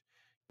want that,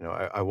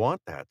 I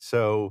want that.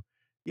 So,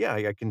 yeah,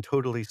 I can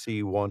totally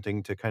see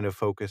wanting to kind of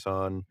focus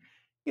on,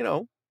 you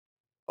know,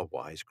 a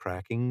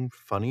wisecracking,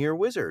 funnier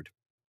wizard.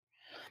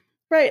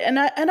 Right, and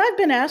I've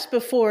been asked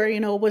before,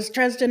 was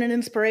Dresden an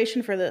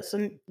inspiration for this?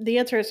 And the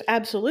answer is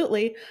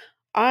absolutely.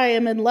 I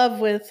am in love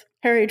with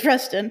Harry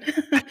Dresden,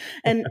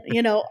 and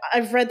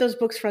I've read those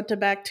books front to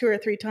back 2 or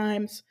 3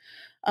 times.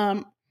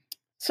 Um,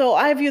 so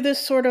I view this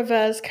sort of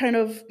as kind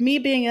of me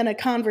being in a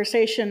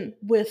conversation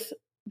with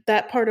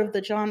that part of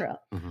the genre.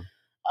 Mhm.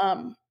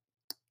 Um,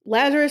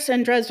 Lazarus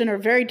and Dresden are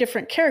very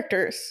different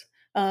characters.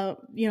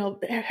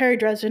 Harry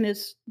Dresden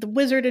is the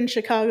wizard in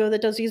Chicago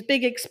that does these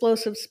big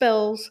explosive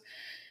spells.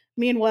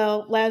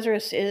 Meanwhile,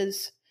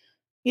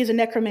 he's a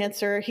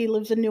necromancer. He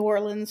lives in New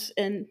Orleans,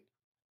 and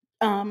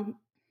um,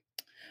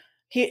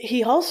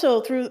 he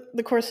also, through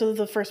the course of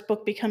the first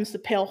book, becomes the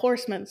Pale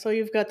Horseman. So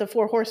you've got the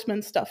Four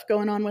Horsemen stuff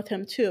going on with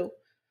him too.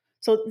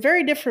 So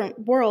very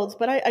different worlds,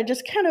 but I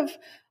just kind of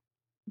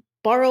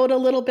borrowed a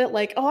little bit,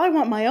 like, oh, I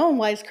want my own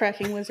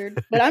wisecracking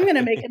wizard, but I'm going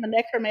to make him a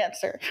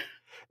necromancer.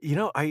 You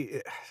know,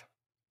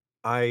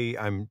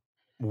 I'm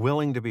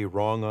willing to be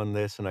wrong on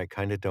this, and I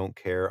kind of don't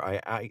care.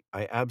 I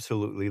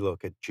absolutely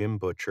look at Jim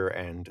Butcher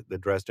and the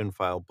Dresden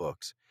File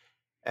books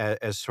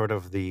as sort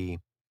of the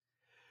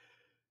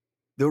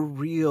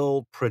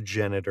real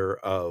progenitor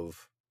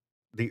of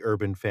the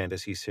urban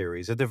fantasy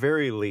series. At the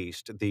very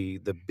least, the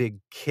big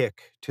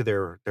kick to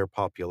their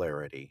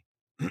popularity.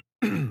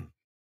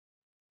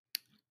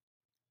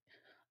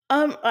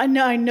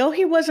 I know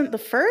he wasn't the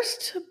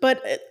first,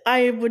 but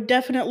I would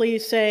definitely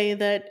say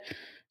that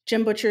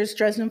Jim Butcher's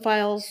Dresden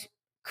Files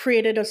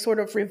created a sort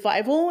of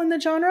revival in the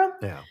genre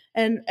Yeah.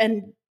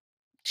 and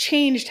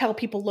changed how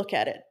people look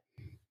at it.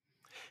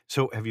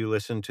 So, have you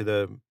listened to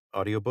the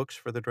audiobooks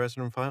for the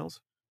Dresden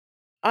Files?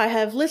 I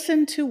have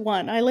listened to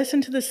one. I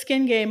listened to the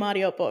Skin Game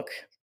audiobook.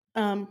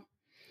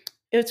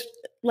 It's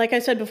like I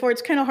said before,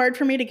 it's kind of hard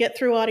for me to get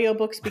through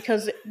audiobooks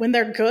because when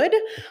they're good,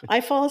 I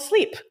fall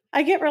asleep.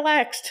 I get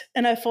relaxed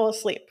and I fall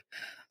asleep.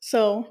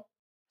 So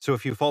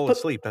if you fall But-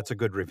 asleep, that's a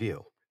good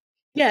review.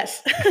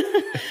 yes,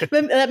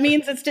 that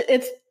means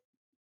it's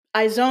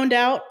I zoned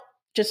out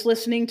just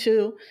listening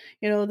to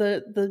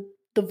the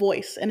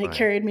voice, and it Right.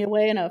 carried me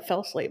away, and I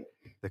fell asleep.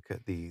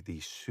 The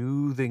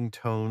soothing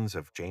tones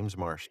of James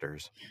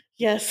Marsters.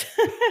 Yes.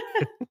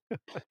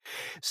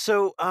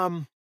 So,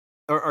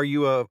 are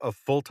you a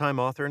full-time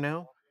author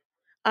now?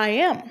 I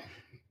am.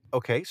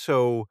 Okay,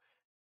 so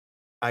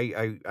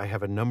I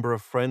have a number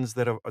of friends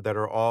that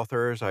are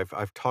authors.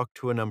 I've talked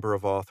to a number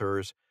of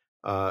authors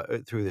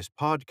through this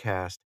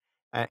podcast,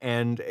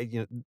 and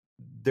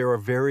there are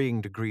varying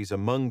degrees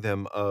among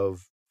them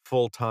of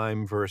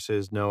full-time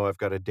versus no, I've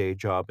got a day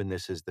job and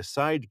this is the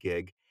side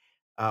gig.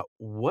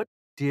 What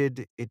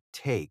did it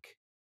take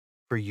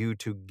for you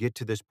to get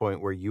to this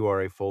point where you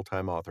are a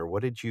full-time author?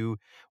 What did you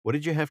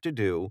have to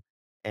do,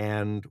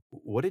 and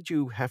what did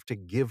you have to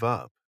give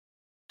up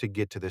to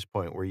get to this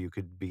point where you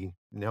could be,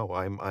 no,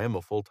 I am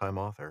a full-time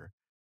author?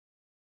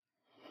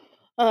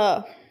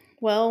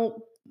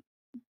 Well,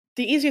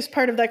 the easiest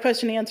part of that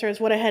question to answer is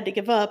what I had to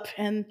give up,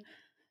 and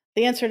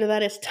the answer to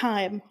that is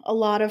time. A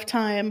lot of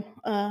time.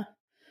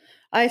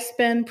 I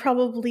spend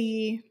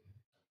probably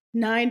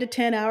 9 to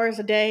 10 hours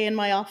a day in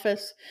my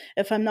office.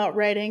 If I'm not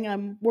writing,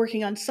 I'm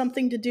working on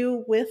something to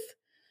do with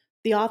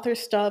the author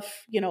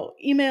stuff,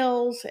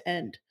 emails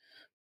and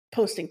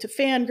posting to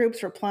fan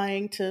groups,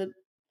 replying to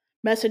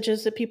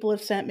messages that people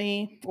have sent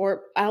me,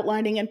 or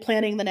outlining and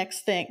planning the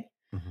next thing.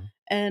 Mhm.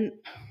 And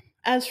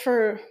as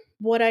for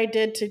what I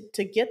did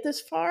to get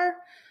this far,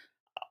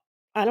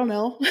 I don't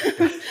know.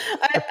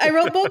 I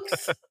wrote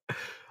books A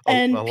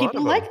and lot people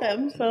of like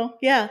them. them. So,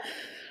 yeah,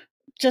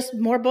 just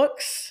more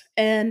books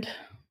and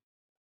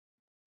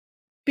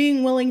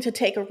being willing to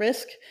take a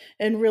risk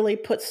and really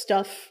put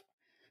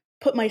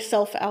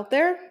myself out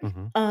there.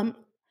 Mhm.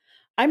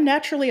 I'm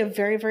naturally a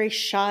very, very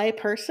shy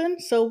person.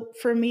 So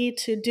for me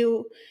to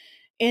do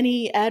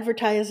any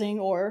advertising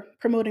or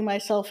promoting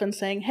myself and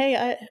saying,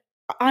 hey,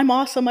 I'm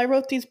awesome, I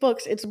wrote these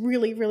books, it's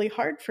really, really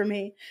hard for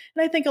me.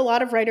 And I think a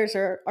lot of writers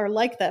are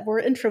like that.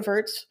 We're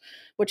introverts,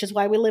 which is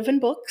why we live in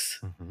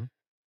books. Mhm.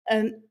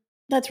 And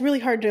that's really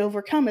hard to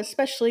overcome,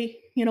 especially,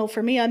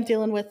 for me, I'm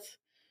dealing with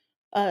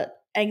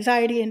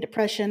anxiety and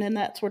depression and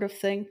that sort of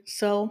thing.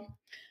 So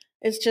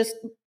it's just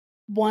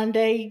one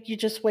day you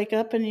just wake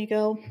up and you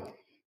go,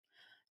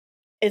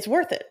 it's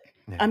worth it.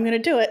 Yeah. I'm going to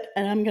do it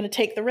and I'm going to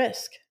take the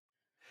risk.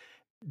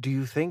 Do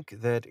you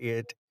think that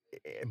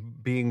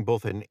being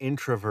both an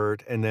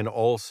introvert and then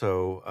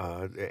also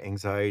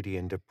anxiety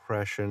and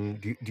depression,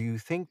 do you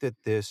think that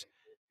this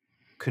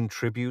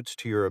contributes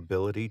to your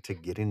ability to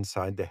get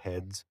inside the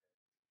heads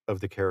of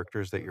the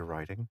characters that you're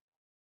writing?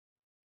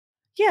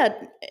 Yeah,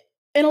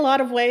 in a lot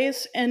of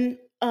ways. And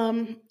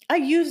I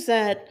use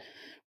the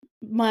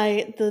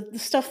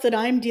stuff that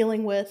I'm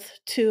dealing with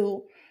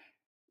to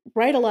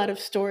write a lot of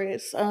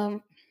stories.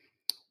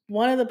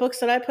 One of the books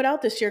that I put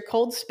out this year,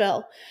 Cold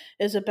Spell,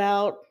 is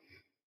about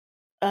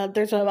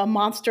there's a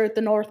monster at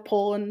the North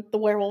Pole and the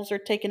werewolves are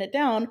taking it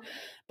down.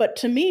 But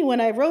to me,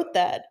 when I wrote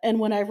that and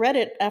when I read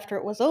it after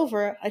it was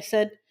over, I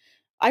said,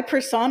 I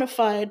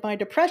personified my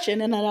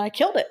depression and then I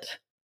killed it.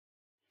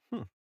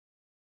 Hmm.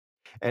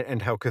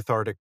 And how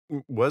cathartic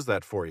was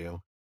that for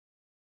you?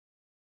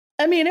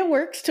 I mean, it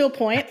works to a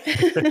point.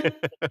 I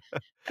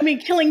mean,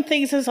 killing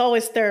things is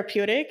always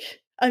therapeutic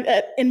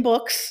in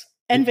books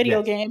and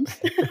video Yes.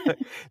 games.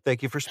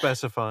 Thank you for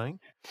specifying.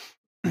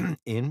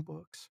 In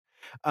books.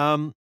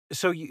 Um,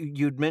 So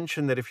you'd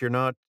mentioned that if you're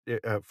not,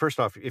 first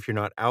off, if you're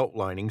not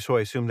outlining, so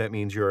I assume that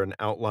means you're an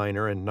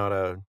outliner and not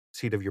a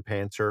seat of your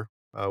pantser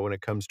when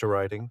it comes to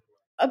writing.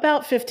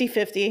 About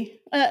 50-50.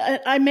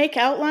 I make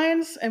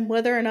outlines, and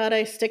whether or not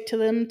I stick to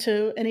them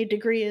to any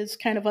degree is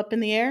kind of up in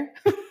the air.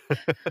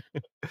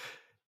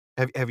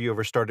 Have you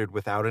ever started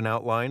without an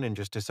outline and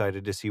just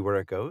decided to see where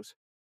it goes?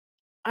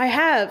 I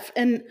have,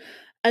 and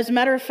as a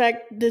matter of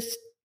fact, this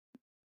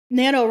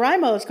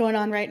NaNoWriMo is going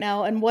on right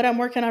now, and what I'm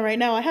working on right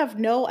now, I have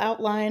no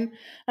outline.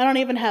 I don't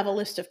even have a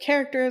list of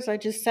characters. I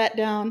just sat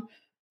down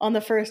on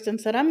the first and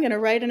said, "I'm gonna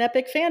write an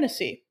epic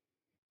fantasy,"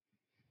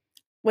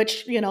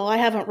 which, I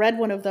haven't read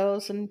one of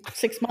those in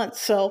 6 months,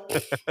 so,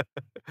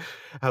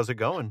 How's it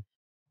going?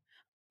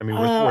 I mean,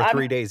 we're I'm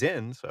 3 days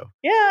in, so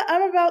yeah,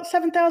 I'm about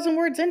 7,000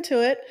 words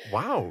into it.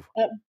 wow,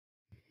 Uh,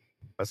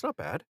 that's not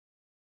bad.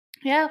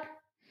 yeah,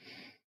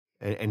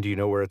 And do you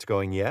know where it's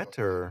going yet,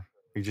 or are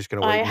you just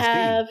gonna I wait and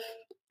see? have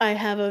I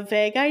have a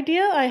vague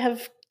idea. I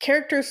have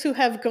characters who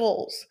have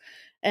goals,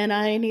 and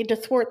I need to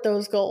thwart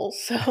those goals,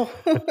 so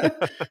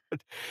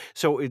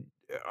So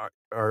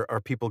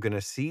are people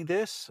gonna see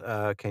this?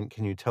 Can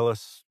you tell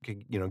us,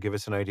 give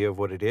us an idea of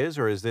what it is,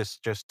 or is this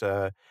just,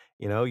 you're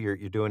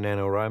doing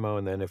NaNoWriMo,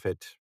 and then if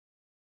it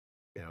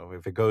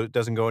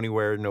doesn't go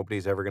anywhere,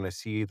 nobody's ever gonna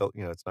see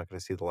it's not gonna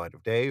see the light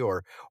of day,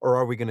 or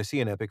are we gonna see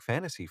an epic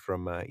fantasy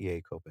from,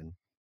 EA Koppen?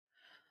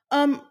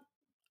 Um,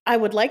 I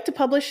would like to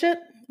publish it.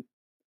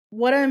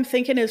 What I'm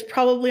thinking is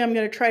probably I'm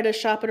gonna try to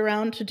shop it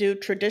around to do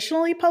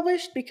traditionally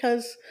published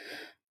because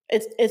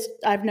it's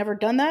I've never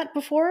done that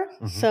before,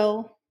 Mhm.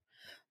 so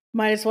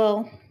might as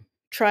well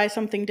try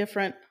something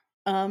different.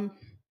 Um,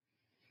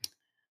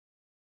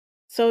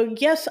 so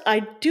yes, I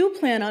do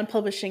plan on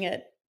publishing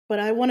it, but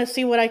I wanna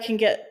see what I can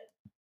get,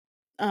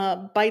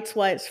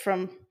 bites-wise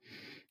from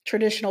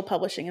traditional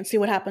publishing and see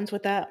what happens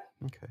with that.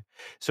 Okay.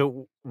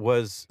 So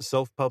was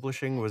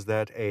self-publishing, was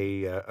that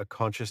a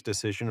conscious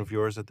decision of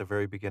yours at the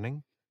very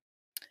beginning?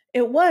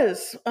 It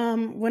was.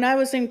 When I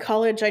was in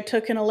college, I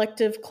took an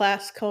elective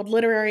class called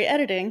literary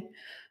editing.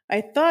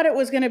 I thought it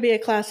was going to be a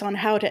class on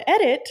how to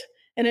edit,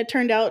 and it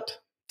turned out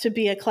to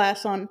be a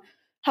class on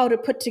how to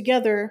put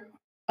together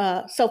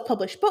self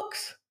published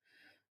books.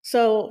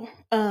 So,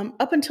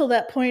 up until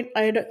that point,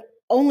 I had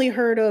only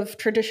heard of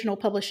traditional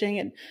publishing,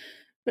 and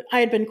I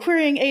had been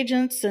querying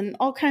agents and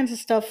all kinds of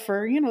stuff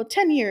for,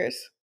 10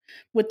 years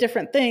with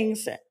different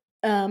things.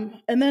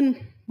 And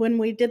then when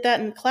we did that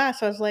in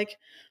class, I was like,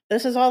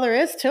 this is all there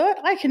is to it.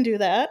 I can do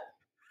that.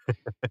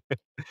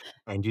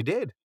 And you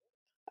did.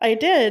 I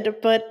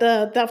did, but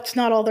that's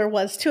not all there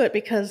was to it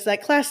because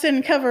that class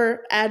didn't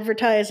cover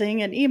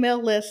advertising and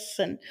email lists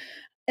and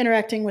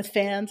interacting with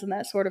fans and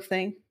that sort of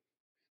thing.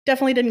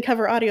 Definitely didn't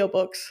cover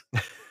audiobooks.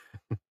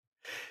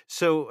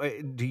 So,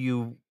 do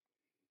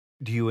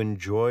you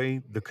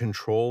enjoy the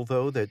control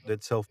though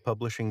that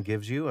self-publishing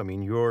gives you? I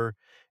mean, you're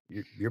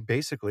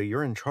basically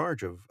you're in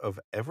charge of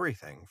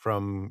everything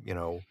from,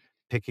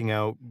 picking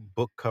out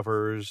book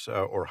covers,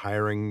 or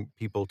hiring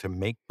people to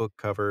make book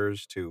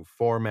covers, to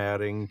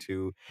formatting,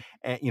 to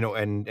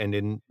and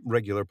in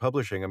regular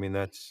publishing, I mean,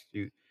 that's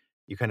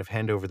you kind of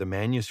hand over the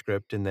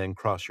manuscript and then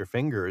cross your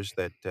fingers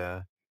that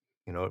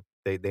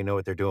they know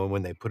what they're doing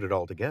when they put it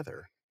all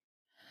together.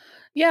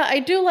 Yeah, I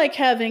do like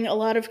having a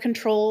lot of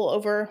control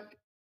over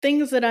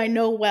things that I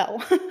know well,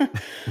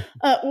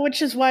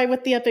 which is why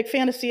with the epic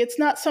fantasy, it's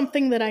not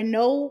something that I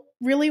know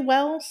really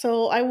well.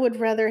 So I would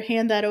rather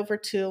hand that over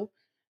to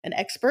an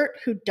expert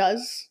who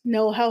does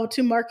know how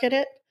to market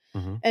it.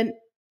 Mhm. And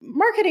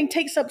marketing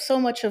takes up so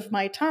much of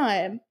my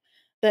time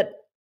that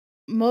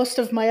most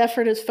of my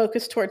effort is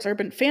focused towards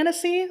urban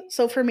fantasy.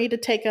 So for me to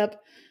take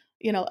up,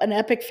 an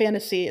epic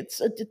fantasy,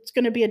 it's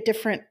going to be a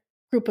different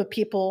group of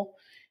people,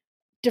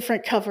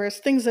 different covers,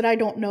 things that I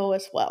don't know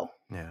as well.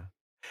 Yeah.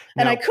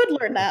 And I Now, could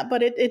learn that,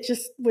 but it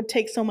just would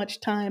take so much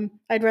time.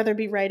 I'd rather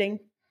be writing.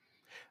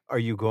 are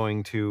you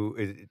going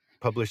to,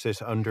 publish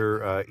this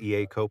under,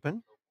 EA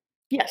Koppen?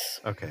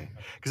 Yes. Okay,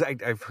 because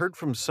I've heard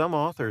from some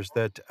authors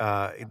that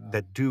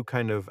do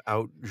kind of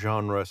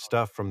out-genre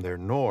stuff from their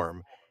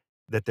norm,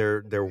 that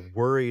they're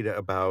worried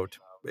about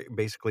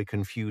basically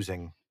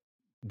confusing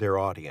their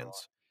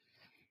audience.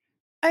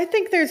 I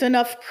think there's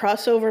enough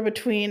crossover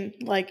between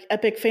like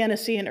epic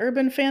fantasy and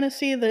urban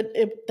fantasy that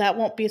that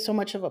won't be so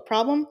much of a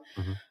problem.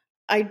 Mhm.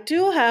 I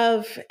do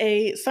have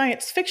a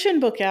science fiction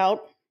book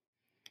out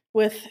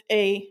with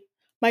a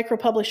micro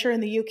publisher in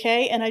the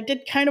UK, and I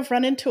did kind of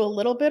run into a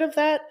little bit of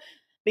that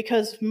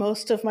because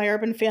most of my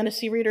urban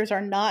fantasy readers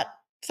are not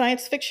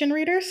science fiction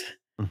readers.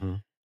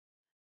 Mhm.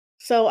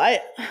 So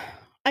I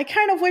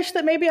kind of wish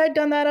that maybe I'd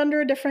done that under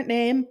a different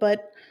name,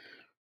 but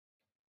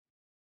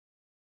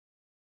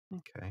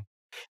Okay.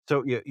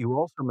 So you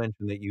also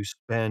mentioned that you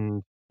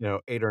spend,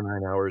 8 or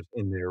 9 hours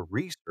in there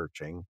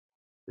researching.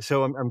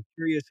 So I'm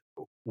curious,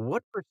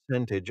 what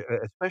percentage,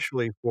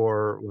 especially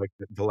for, like,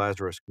 the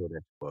Lazarus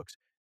Codex books,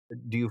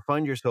 do you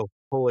find yourself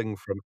pulling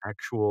from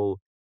actual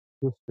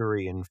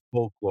history and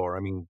folklore?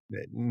 I mean,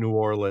 New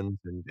Orleans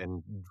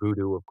and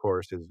voodoo, of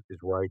course, is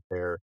right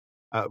there,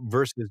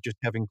 versus just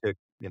having to,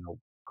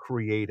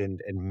 create and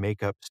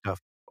make up stuff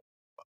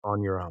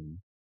on your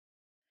own?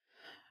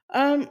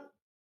 Um,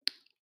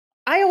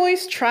 I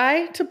always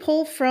try to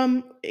pull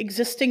from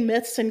existing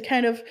myths and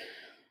kind of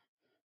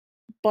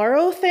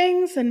borrow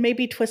things and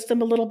maybe twist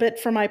them a little bit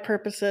for my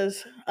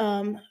purposes.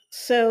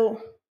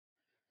 So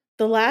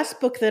the last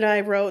book that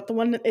I wrote, the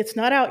one that it's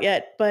not out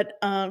yet, but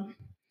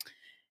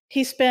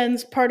he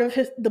spends part of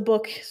the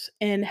book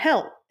in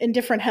hell, in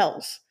different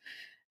hells.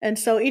 And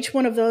so each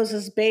one of those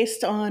is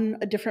based on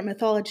a different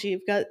mythology.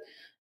 You've got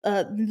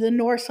the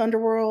Norse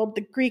underworld,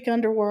 the Greek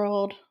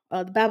underworld,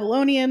 the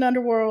Babylonian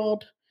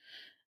underworld,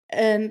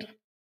 and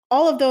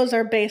all of those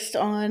are based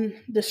on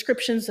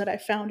descriptions that I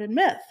found in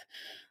myth.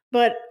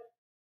 But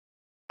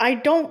I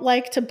don't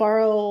like to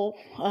borrow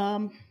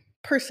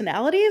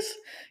personalities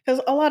because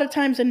a lot of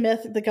times in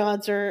myth, the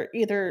gods are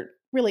either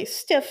really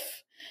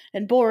stiff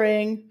and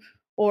boring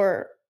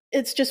or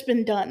it's just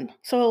been done.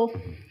 So,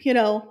 you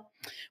know,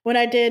 when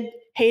I did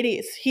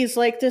Hades, he's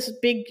like this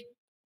big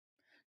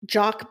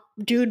jock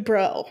dude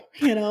bro,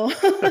 because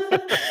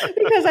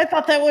I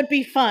thought that would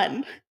be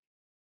fun.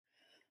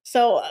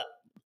 So,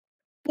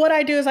 what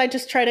I do is I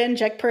just try to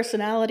inject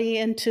personality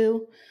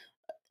into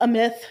a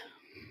myth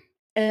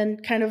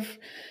and kind of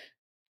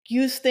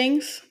use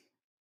things.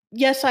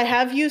 Yes, I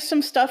have used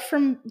some stuff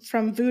from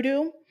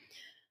Voodoo,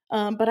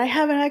 but I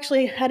haven't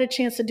actually had a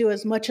chance to do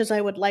as much as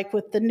I would like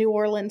with the New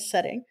Orleans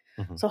setting.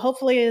 Mhm. So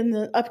hopefully, in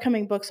the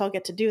upcoming books, I'll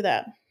get to do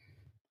that.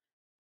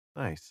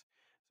 Nice.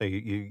 So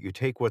you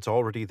take what's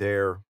already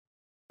there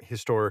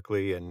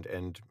historically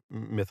and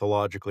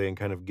mythologically and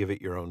kind of give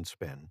it your own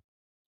spin.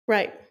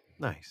 Right.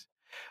 Nice.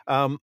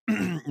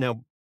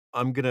 Now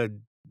I'm gonna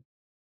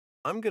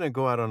I'm gonna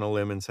go out on a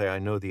limb and say I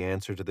know the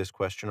answer to this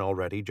question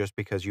already, just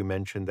because you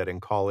mentioned that in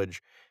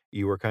college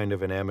you were kind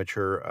of an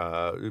amateur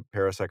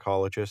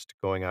parapsychologist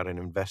going out and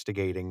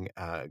investigating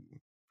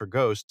for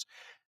ghosts.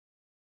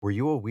 Were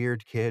you a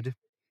weird kid?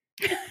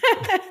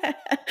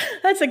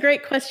 That's a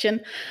great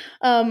question.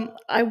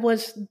 I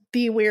was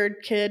the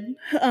weird kid.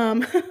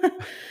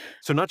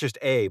 So not just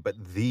a, but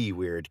the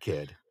weird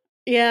kid.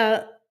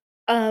 Yeah.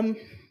 Um,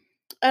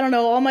 I don't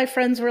know. All my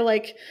friends were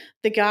like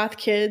the goth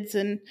kids,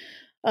 and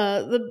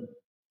the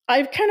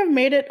I've kind of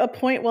made it a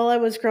point while I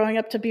was growing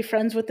up to be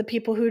friends with the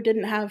people who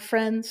didn't have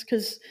friends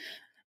because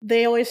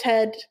they always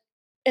had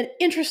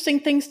interesting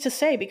things to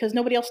say because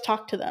nobody else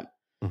talked to them.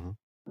 Mhm.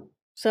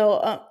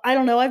 So I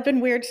don't know. I've been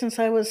weird since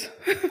I was.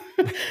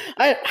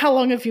 How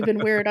long have you been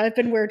weird? I've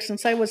been weird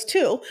since I was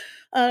 2.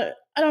 I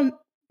don't.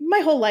 My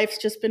whole life's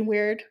just been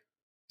weird.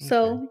 Okay.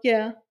 So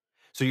yeah.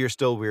 So you're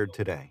still weird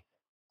today.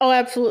 Oh,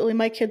 absolutely.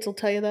 My kids will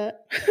tell you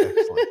that.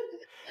 Excellent.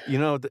 You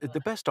know,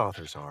 the best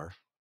authors are.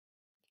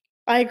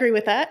 I agree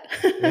with that.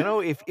 You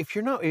know, if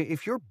you're not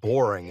if you're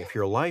boring, if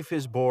your life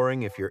is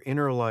boring, if your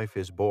inner life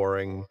is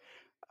boring,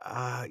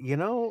 I'm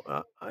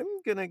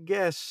gonna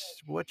guess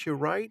what you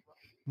write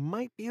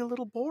might be a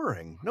little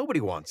boring. Nobody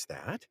wants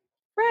that.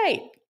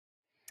 Right.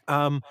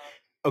 Um,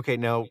 okay,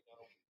 now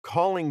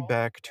calling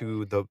back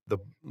to the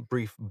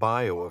brief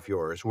bio of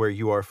yours, where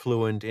you are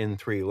fluent in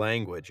 3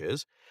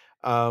 languages,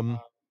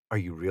 um, are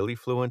you really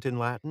fluent in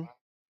Latin?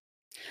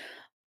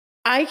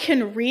 I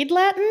can read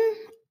Latin.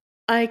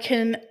 I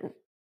can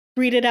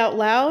read it out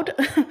loud.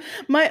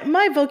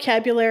 My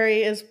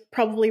vocabulary is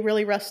probably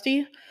really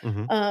rusty.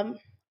 Hmm. Um,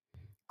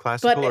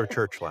 Classical but or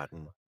church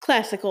Latin?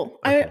 classical.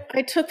 Okay.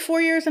 I took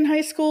 4 years in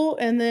high school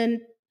and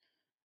then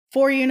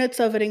 4 units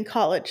of it in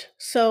college.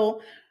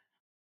 So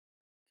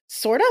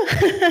sorta.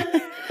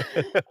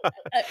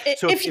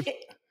 So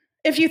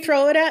If you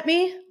throw it at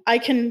me,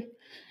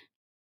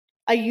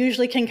 I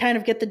usually can kind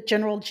of get the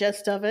general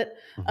gist of it.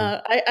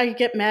 Mhm. I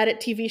get mad at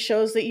TV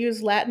shows that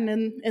use Latin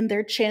in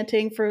their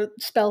chanting for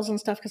spells and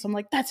stuff because I'm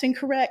like, that's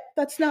incorrect.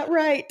 That's not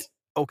right.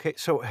 Okay,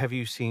 so have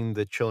you seen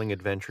The Chilling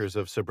Adventures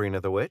of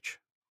Sabrina the Witch?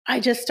 I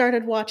just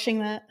started watching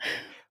that.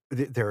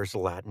 There's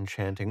Latin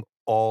chanting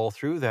all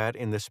through that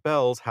in the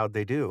spells. How'd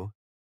they do?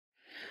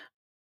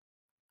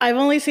 I've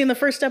only seen the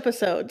first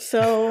episode,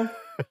 so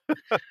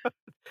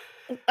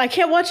I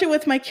can't watch it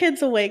with my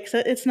kids awake. So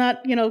it's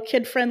not,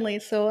 kid friendly,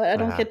 so I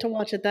don't Uh, get to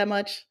watch it that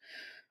much.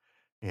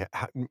 yeah.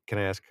 Can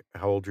I ask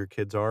how old your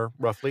kids are,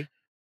 roughly?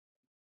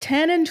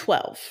 10 and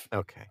 12.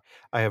 Okay.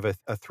 I have a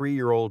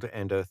 3-year-old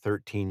and a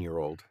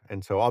 13-year-old.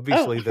 And so Oh.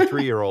 obviously the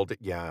 3-year-old,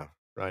 yeah,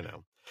 I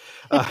know.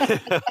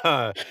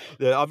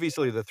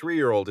 Obviously the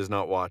 3-year-old is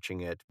not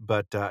watching it,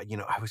 but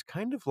I was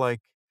kind of like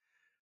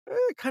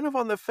kind of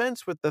on the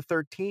fence with the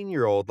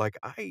 13-year-old. Like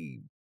I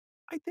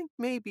think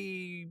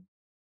maybe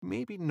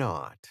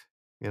not.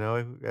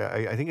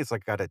 I think it's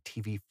like got a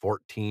TV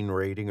 14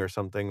 rating or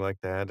something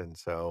like that, and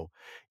so,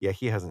 yeah,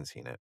 he hasn't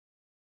seen it.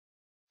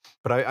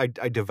 But I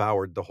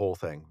devoured the whole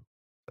thing.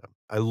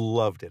 I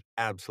loved it,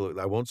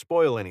 absolutely. I won't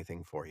spoil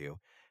anything for you,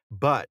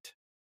 but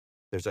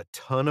there's a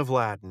ton of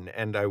Latin,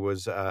 and I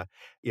was,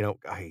 you know,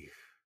 I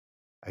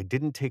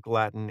didn't take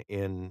Latin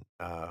in,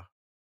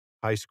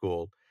 high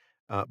school,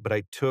 but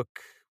I took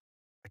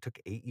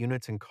 8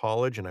 units in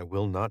college, and I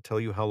will not tell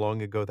you how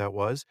long ago that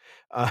was.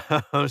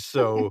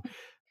 So,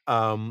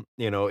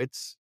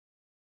 it's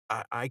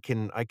I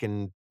can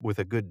with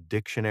a good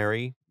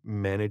dictionary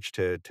manage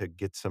to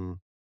get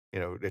some,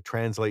 to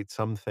translate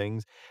some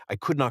things. I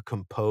could not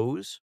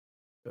compose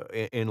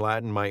in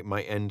Latin.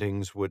 My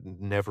endings would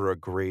never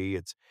agree.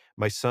 It's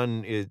my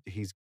son is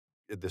he's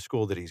the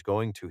school that he's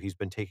going to. He's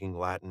been taking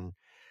Latin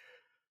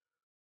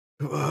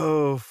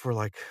for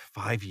like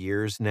 5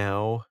 years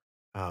now.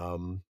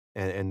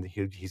 And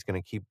he's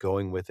going to keep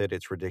going with it.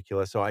 It's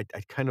ridiculous. So I'd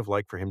kind of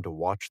like for him to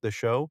watch the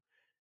show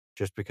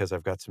just because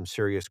I've got some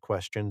serious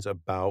questions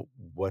about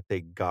what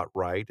they got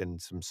right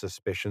and some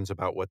suspicions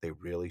about what they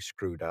really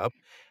screwed up.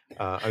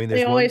 I mean,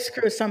 They there's one. always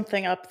screw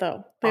something up,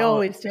 though. They Uh,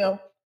 always do.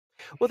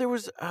 well, there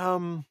was.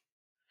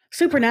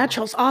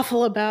 Supernatural's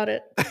awful about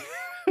it.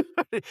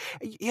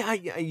 Yeah,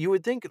 yeah, you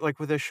would think like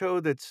with a show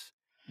that's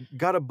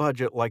got a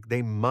budget like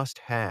they must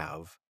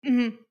have,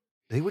 Mhm.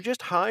 they would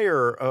just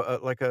hire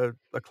like a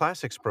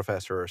classics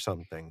professor or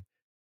something.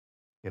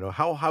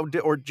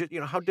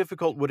 How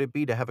difficult would it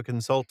be to have a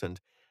consultant,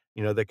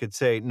 that could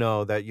say,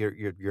 "No, that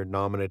you're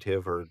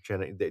nominative or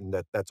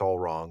that's all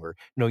wrong," or,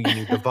 "No, you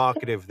need the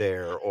vocative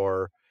there,"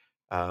 or,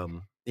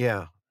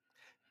 yeah.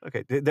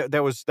 Okay,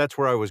 that's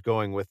where I was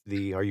going with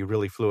the, "Are you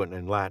really fluent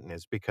in Latin?"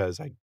 is because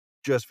I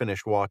just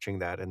finished watching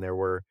that, and there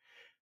were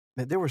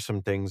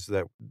some things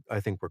that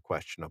I think were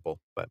questionable,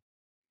 but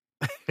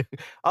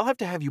I'll have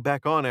to have you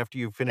back on after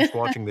you've finished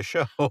watching the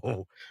show.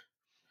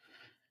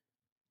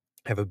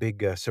 Have a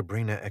big,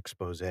 Sabrina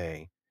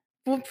exposé.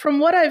 Well, from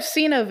what I've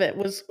seen of it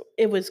was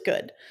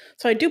good.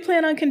 So I do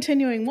plan on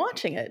continuing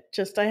watching it,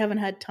 just I haven't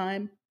had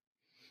time.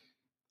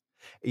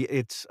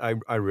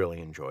 I really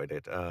enjoyed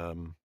it,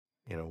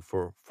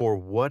 for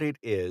what it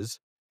is,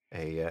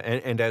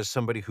 and as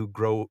somebody who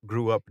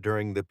grew up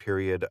during the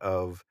period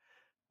of,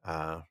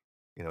 uh,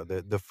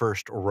 the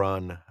first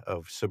run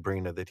of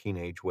Sabrina the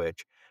Teenage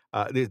Witch,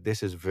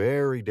 this is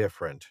very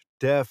different,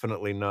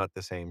 definitely not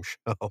the same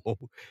show,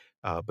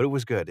 but it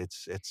was good,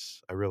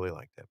 I really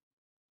liked it.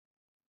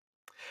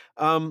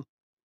 Um,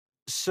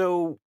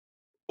 so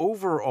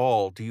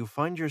overall, do you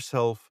find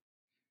yourself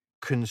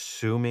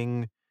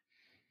consuming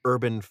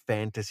urban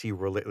fantasy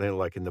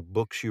like in the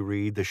books you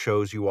read, the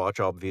shows you watch,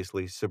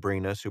 obviously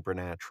Sabrina,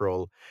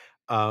 Supernatural.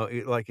 Are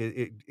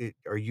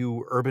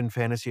you urban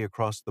fantasy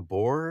across the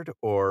board,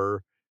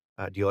 or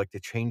do you like to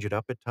change it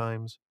up at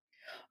times?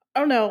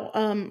 Oh no,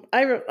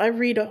 I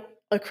read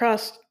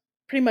across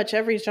pretty much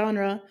every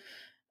genre,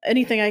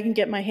 anything I can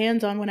get my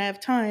hands on when I have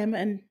time,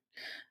 and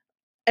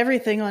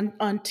everything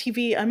on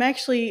TV. I'm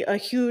actually a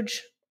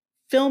huge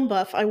film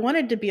buff. I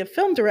wanted to be a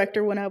film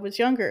director when I was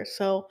younger,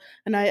 so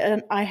and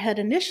I had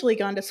initially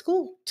gone to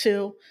school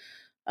to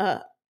uh,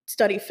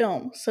 study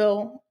film.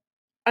 So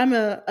I'm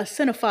a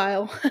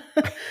cinephile.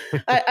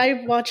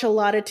 I watch a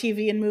lot of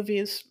TV and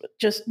movies.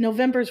 Just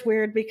November's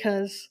weird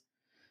because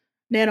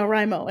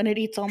NaNoWriMo and it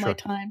eats all my Sure.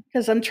 time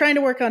because I'm trying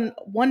to work on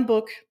one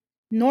book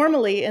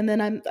normally, and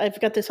then I've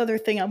got this other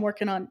thing I'm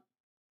working on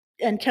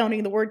and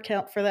counting the word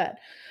count for that.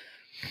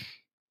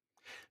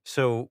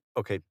 So,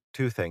 okay,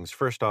 two things.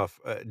 First off,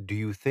 do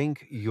you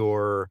think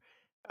your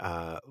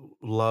uh,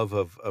 love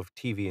of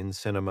TV and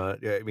cinema,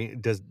 I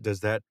mean, does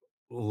that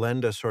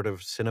lend a sort of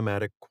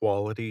cinematic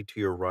quality to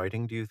your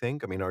writing, do you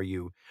think? I mean, are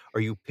you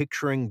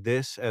picturing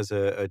this as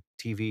a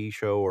TV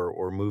show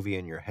or movie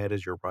in your head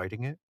as you're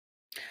writing it?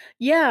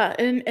 Yeah,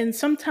 and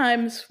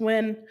sometimes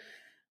when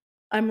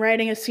I'm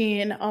writing a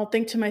scene, I'll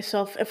think to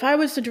myself, if I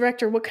was the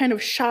director, what kind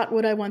of shot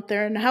would I want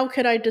there, and how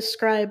could I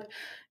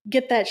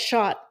get that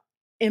shot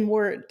in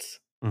words?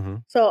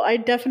 Mhm. So I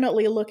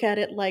definitely look at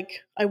it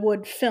like I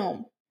would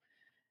film,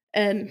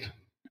 and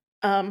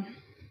um,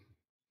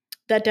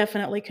 that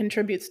definitely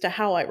contributes to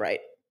how I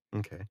write.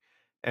 Okay.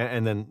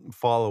 And then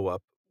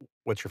follow-up,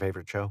 what's your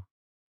favorite show?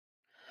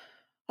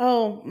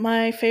 Oh,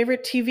 my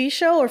favorite TV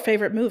show or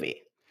favorite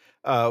movie?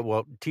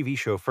 Well, TV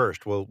show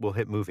first, we'll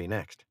hit movie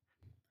next.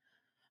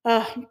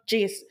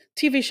 Geez,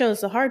 TV show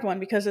is the hard one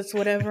because it's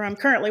whatever I'm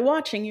currently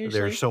watching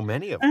There's usually. so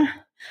many of Uh, them.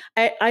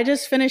 I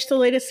just finished the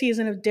latest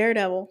season of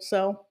Daredevil,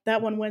 so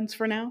that one wins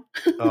for now.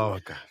 Oh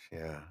gosh,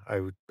 yeah. I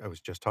was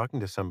just talking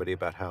to somebody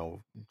about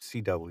how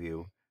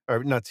CW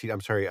or not C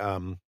I'm sorry,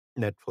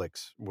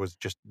 Netflix was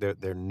just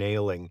they're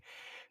nailing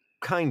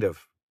kind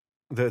of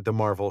the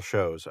Marvel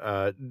shows.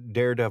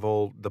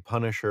 Daredevil, The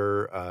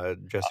Punisher,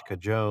 Jessica Oh,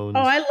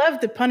 Jones. I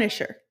love The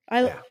Punisher.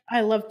 I Yeah.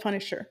 I love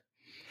Punisher.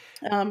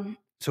 Um,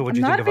 So what'd I'm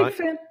you think not a of big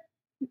fan.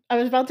 I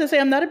was about to say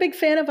I'm not a big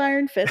fan of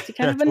Iron Fist. He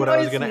kind of That's what I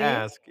was annoys gonna me.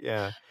 ask,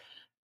 yeah.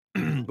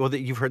 Well,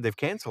 you've heard they've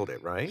canceled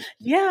it, right?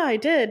 Yeah, I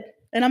did,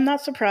 and I'm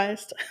not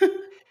surprised.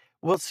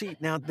 Well, see,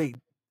 now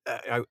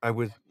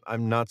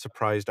I'm not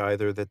surprised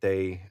either that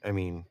I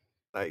mean,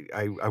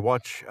 I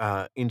watch,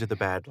 Into the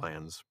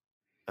Badlands,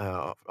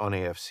 on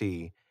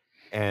AFC,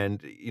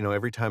 and,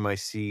 every time I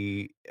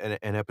see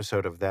an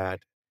episode of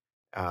that,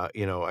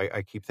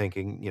 I keep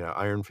thinking,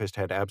 Iron Fist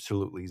had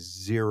absolutely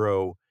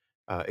 0,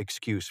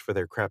 excuse for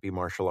their crappy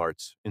martial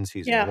arts in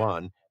season Yeah,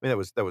 1. I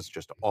mean, that was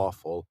just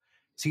awful.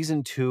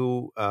 Season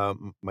 2,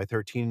 my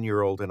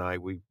 13-year-old and I,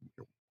 we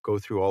go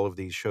through all of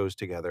these shows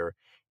together,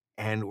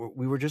 and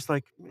we were just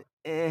like,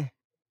 "Eh."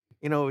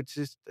 It's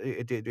just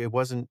it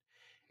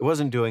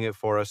wasn't doing it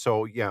for us.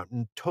 So yeah,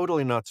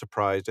 totally not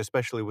surprised,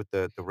 especially with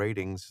the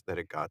ratings that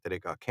it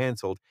got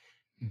canceled.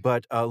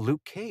 But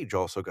Luke Cage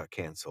also got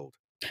canceled.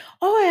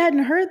 Oh, I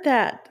hadn't heard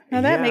that.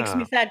 Now that makes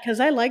me Yeah. sad because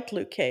I liked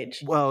Luke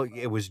Cage. Well,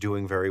 it was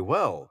doing very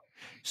well.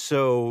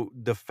 So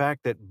the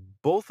fact that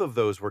both of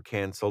those were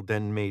canceled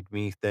then made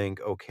me think,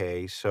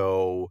 okay,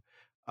 so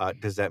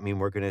does that mean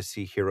we're going to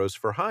see Heroes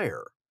for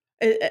Hire?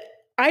 I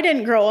I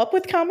didn't grow up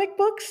with comic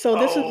books, so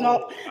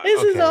Oh,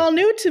 this is okay. all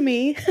new to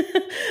me.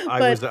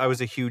 I But was I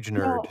was a huge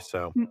nerd, no,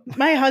 so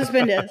my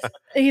husband is.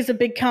 He's a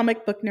big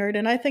comic book nerd,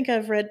 and I think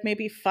I've read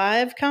maybe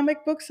 5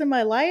 comic books in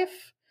my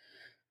life.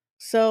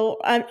 So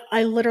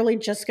I literally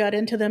just got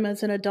into them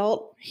as an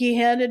adult. He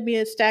handed me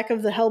a stack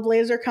of the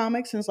Hellblazer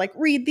comics and was like,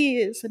 "Read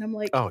these," and I'm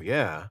like, oh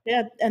yeah,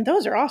 "Yeah," and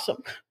those are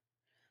awesome.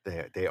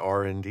 they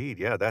are indeed.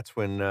 Yeah, that's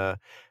when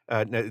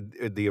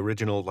the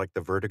original like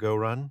the Vertigo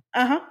run.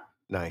 Uh huh.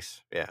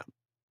 Nice. Yeah.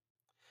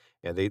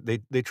 Yeah,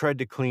 they tried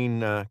to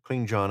clean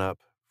John up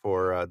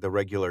for, the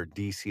regular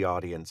DC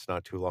audience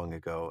not too long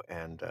ago,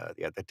 and,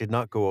 yeah, that did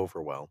not go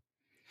over well.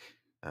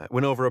 It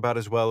went over about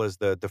as well as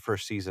the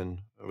first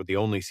season or the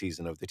only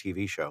season of the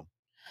TV show.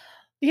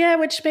 Yeah,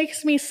 which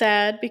makes me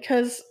sad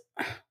because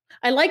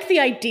I like the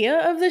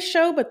idea of this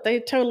show, but they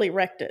totally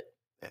wrecked it.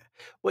 Yeah.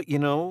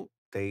 Well,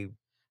 they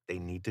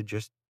need to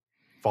just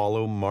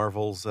follow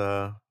Marvel's,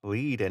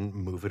 lead and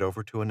move it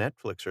over to a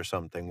Netflix or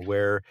something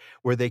where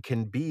they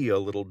can be a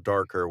little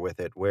darker with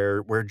it,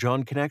 where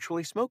John can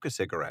actually smoke a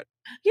cigarette.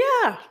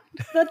 Yeah,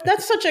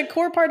 that's such a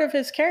core part of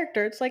his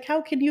character. It's like,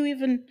 how can you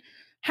even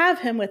have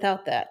him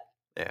without that?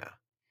 Yeah.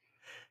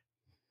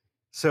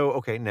 So,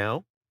 okay,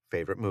 now,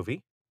 favorite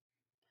movie,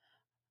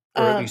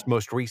 or at Um, least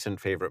most recent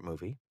favorite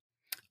movie.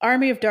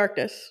 Army of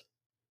Darkness.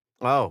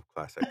 Oh,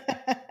 classic.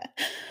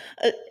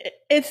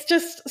 It's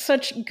just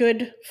such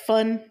good,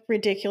 fun,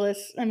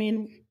 ridiculous. I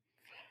mean,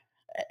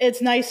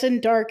 it's nice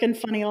and dark and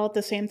funny all at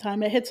the same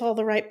time. It hits all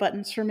the right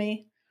buttons for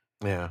me.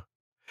 Yeah.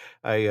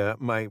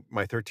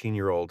 My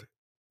 13-year-old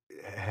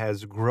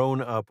has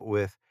grown up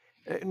with,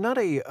 not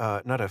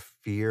a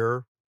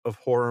fear of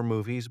horror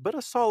movies, but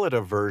a solid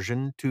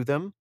aversion to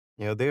them.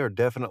 They are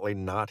definitely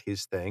not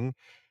his thing.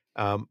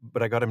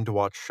 But I got him to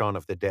watch Shaun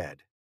of the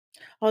Dead,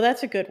 Oh,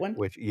 that's a good one.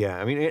 which yeah,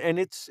 I mean, and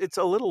it's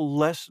a little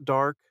less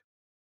dark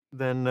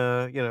than,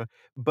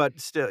 but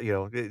still,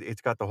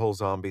 it's got the whole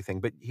zombie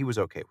thing, but he was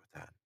okay with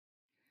that.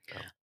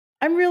 So,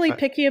 I'm really uh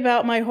picky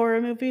about my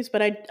horror movies,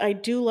 but I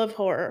do love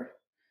horror,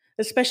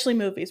 especially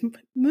movies.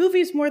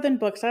 Movies more than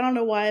books. I don't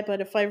know why,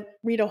 but if I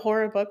read a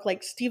horror book,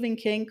 like Stephen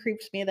King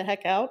creeps me the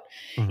heck out.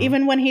 mhm.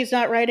 Even when he's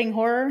not writing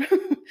horror,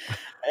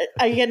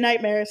 I get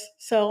nightmares.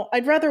 So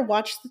I'd rather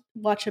watch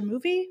a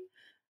movie,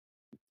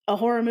 a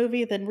horror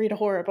movie, than read a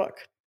horror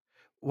book.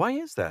 Why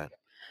is that?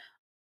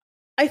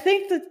 I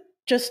think that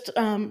just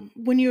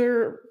when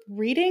you're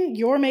reading,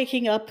 you're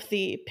making up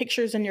the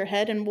pictures in your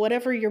head, and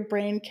whatever your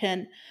brain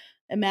can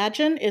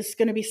imagine is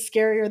going to be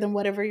scarier than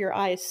whatever your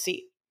eyes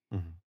see.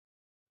 Mhm.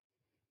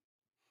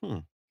 Hmm.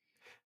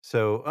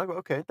 So,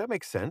 okay, that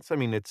makes sense. I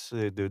mean, it's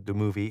the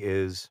movie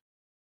is.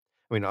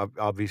 I mean,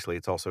 obviously,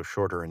 it's also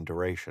shorter in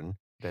duration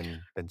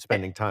than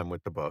spending time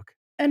with the book.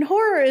 And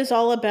horror is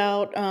all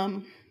about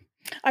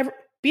I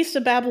Beast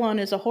of Babylon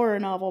is a horror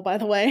novel, by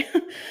the way.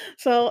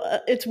 So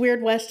it's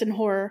Weird West and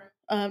horror.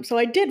 So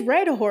I did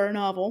write a horror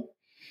novel,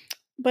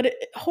 but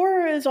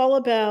horror is all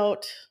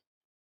about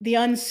the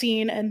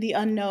unseen and the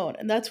unknown,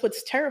 and that's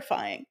what's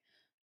terrifying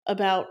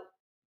about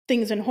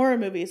things in horror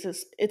movies.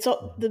 Is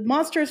Mhm. the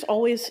monster is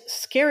always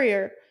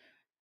scarier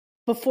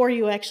before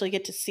you actually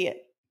get to see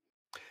it.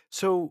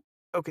 So,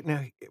 okay,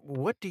 now,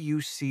 what do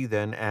you see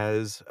then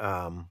as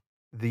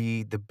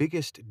the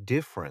biggest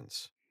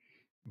difference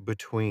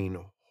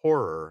between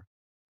horror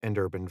and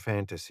urban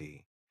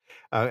fantasy?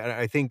 And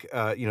I think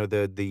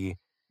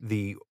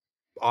the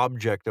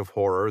object of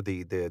horror,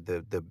 the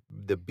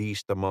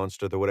beast, the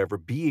monster, the whatever,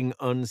 being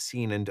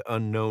unseen and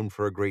unknown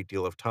for a great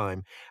deal of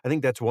time. I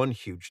think that's one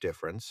huge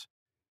difference.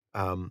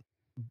 Um,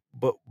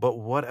 but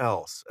what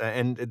else?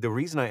 And the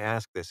reason I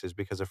ask this is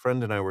because a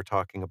friend and I were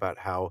talking about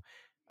how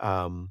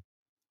um,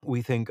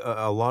 we think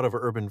a lot of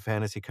urban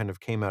fantasy kind of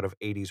came out of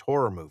 '80s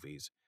horror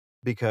movies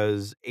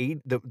because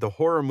the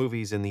horror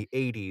movies in the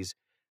 '80s,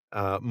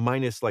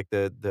 minus like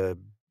the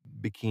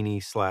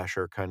bikini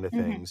slasher kind of Mhm.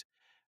 things,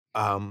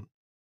 um,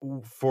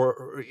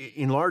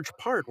 in large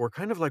part were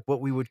kind of like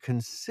what we would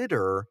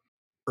consider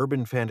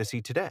urban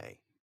fantasy today.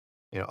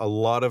 A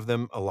lot of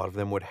them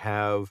would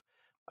have,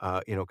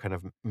 kind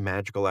of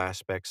magical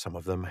aspects. Some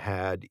of them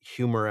had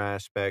humor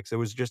aspects. It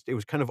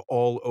was kind of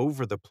all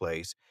over the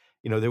place.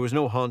 There was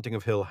no Haunting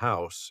of Hill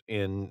House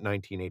in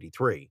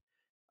 1983.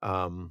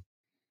 Um,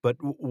 but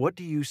what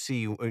do you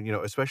see,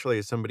 especially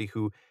as somebody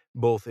who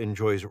both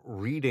enjoys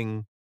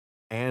reading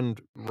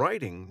and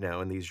writing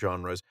now in these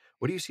genres,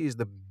 what do you see as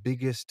the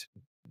biggest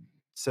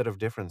set of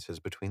differences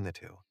between the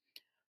 2?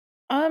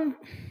 Um,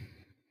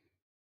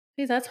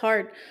 See, that's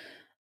hard.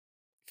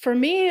 For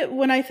me,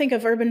 when I think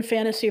of urban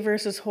fantasy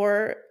versus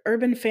horror,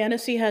 urban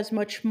fantasy has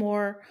much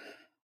more.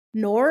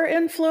 Nor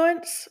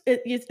influence.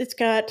 It's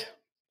got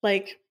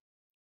like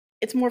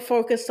it's more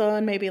focused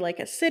on maybe like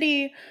a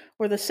city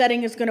where the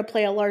setting is going to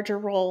play a larger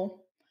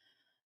role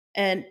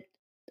and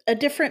a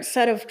different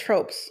set of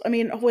tropes. I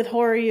mean, with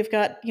horror, you've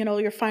got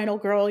your final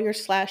girl, your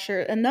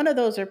slasher, and none of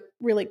those are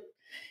really.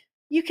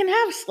 You can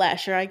have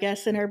slasher, I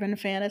guess, in urban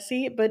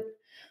fantasy, but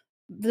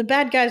the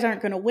bad guys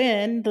aren't going to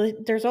win.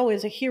 There's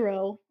always a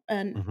hero,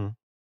 and Hmm.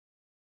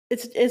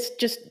 it's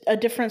just a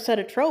different set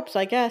of tropes,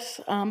 I guess.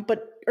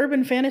 But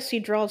urban fantasy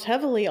draws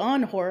heavily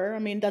on horror. I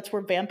mean, that's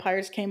where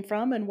vampires came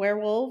from, and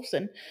werewolves,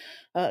 and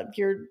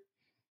your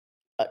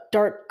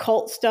dark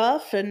cult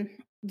stuff, and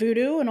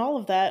voodoo, and all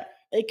of that.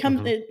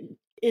 Hmm.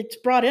 It's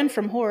brought in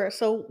from horror.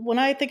 So when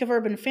I think of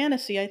urban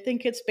fantasy, I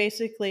think it's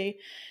basically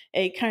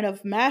a kind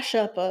of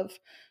mashup of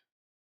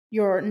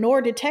your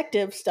Nor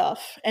detective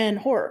stuff and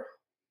horror.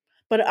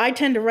 But I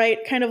tend to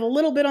write kind of a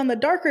little bit on the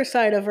darker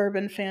side of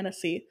urban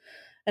fantasy,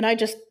 and I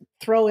just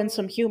throw in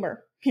some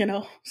humor.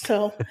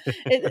 So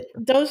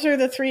those are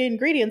the three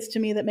ingredients to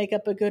me that make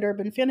up a good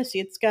urban fantasy.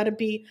 It's got to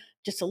be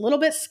just a little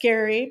bit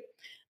scary.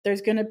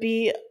 There's going to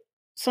be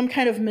some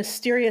kind of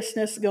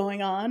mysteriousness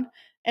going on,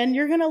 and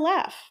you're going to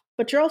laugh.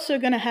 But you're also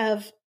going to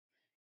have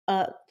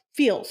uh,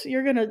 feels.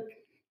 You're going to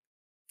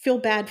feel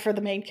bad for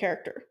the main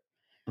character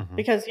Hmm.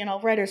 because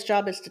writer's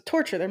job is to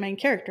torture their main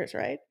characters,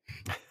 right?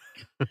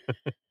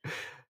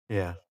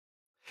 Yeah.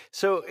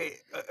 So,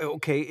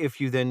 okay, if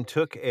you then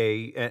took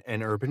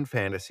an urban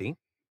fantasy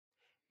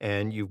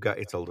and you've got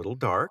it's a little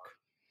dark,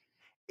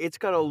 it's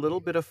got a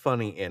little bit of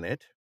funny in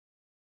it,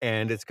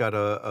 and it's got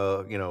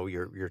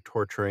you're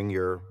torturing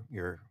your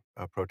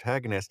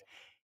protagonist.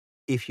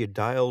 If you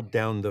dialed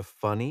down the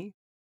funny,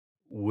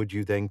 would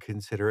you then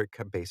consider it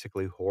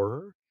basically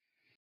horror?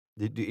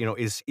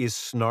 Is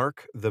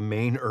snark the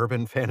main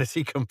urban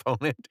fantasy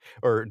component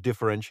or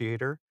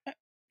differentiator?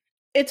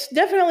 It's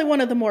definitely one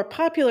of the more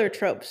popular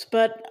tropes,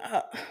 but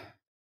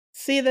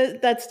see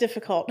that's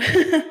difficult.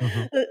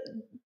 Hmm. Uh,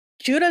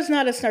 Judah's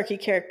not a snarky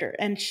character,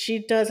 and she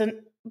doesn't.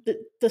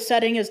 The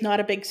setting is not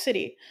a big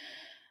city,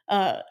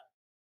 uh,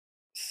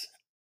 s-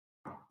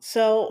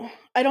 so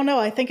I don't know.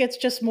 I think it's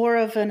just more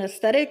of an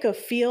aesthetic, a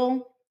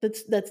feel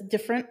that's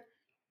different.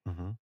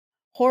 Hmm.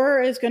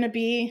 Horror is going to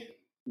be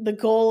the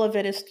goal of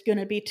it is going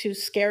to be to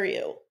scare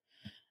you,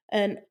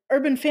 and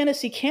urban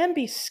fantasy can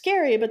be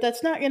scary, but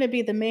that's not going to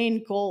be the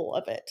main goal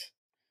of it.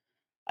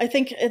 I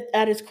think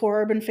at its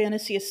core, urban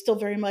fantasy is still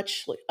very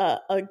much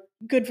a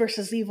good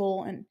versus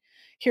evil and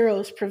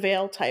heroes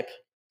prevail type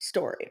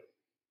story.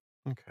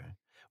 Okay.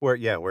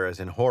 Whereas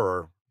in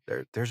horror,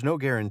 there's no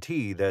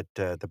guarantee that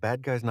the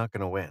bad guy's not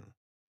going to win.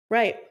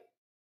 Right.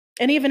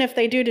 And even if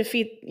they do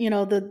defeat,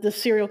 the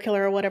serial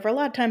killer or whatever, a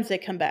lot of times they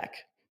come back.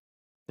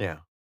 Yeah.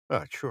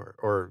 Sure.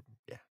 Or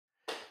yeah.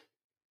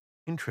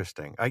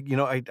 Interesting.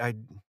 God,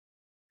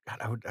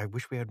 I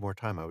wish we had more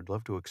time. I would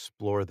love to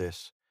explore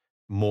this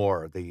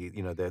more. The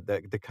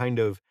kind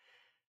of,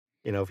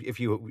 if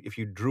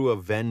you drew a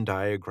Venn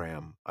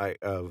diagram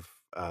of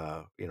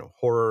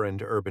horror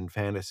and urban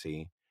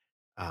fantasy,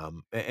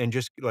 and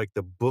just like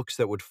the books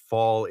that would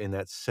fall in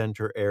that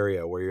center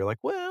area where you're like,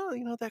 well,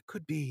 that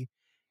could be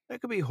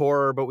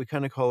horror, but we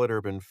kind of call it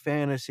urban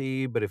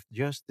fantasy. But if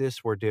just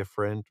this were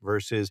different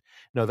versus,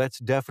 no, that's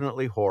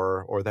definitely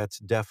horror, or that's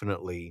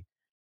definitely,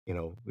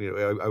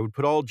 I would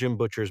put all Jim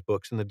Butcher's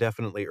books in the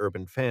definitely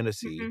urban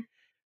fantasy.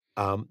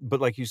 Hmm.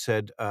 But like you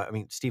said, I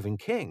mean, Stephen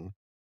King,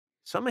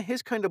 some of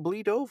his kind of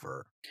bleed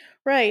over.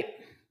 Right.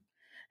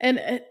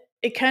 And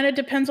it kind of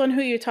depends on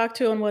who you talk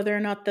to and whether or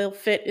not they'll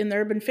fit in the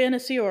urban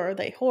fantasy or are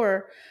they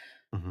horror.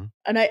 Hmm.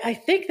 And I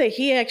think that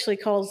he actually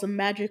calls them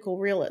magical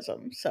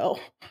realism. So,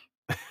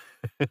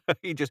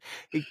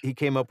 He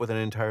came up with an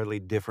entirely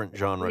different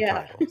genre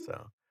yeah. title.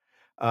 So.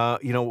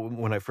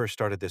 When I first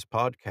started this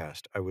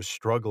podcast, I was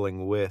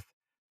struggling with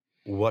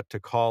what to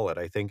call it.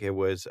 I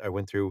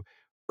went through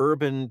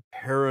urban,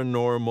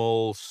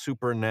 paranormal,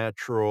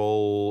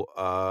 supernatural,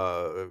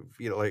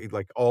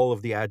 like all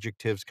of the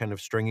adjectives, kind of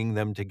stringing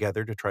them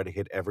together to try to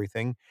hit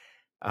everything.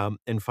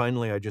 And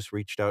finally, I just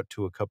reached out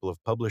to a couple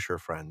of publisher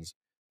friends.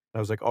 I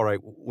was like, all right,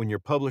 when you're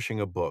publishing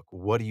a book,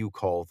 what do you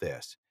call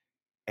this?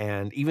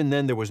 And even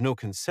then, there was no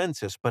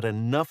consensus, but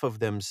enough of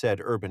them said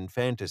urban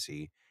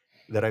fantasy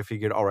that I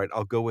figured, all right,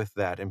 I'll go with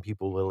that, and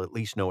people will at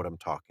least know what I'm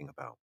talking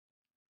about.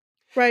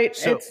 Right.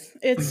 So,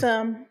 It's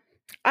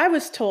I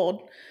was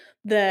told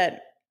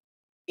that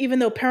even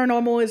though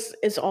paranormal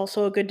is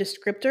also a good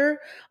descriptor,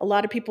 a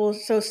lot of people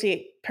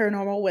associate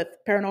paranormal with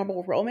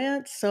paranormal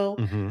romance. So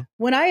mhm.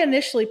 when I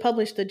initially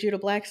published the Judah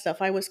Black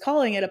stuff, I was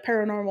calling it a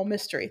paranoral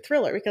mystery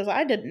thriller because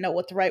I didn't know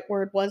what the right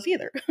word was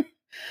either.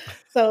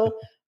 So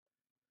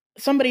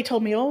somebody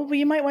told me, "Oh, well,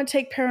 you might want to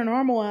take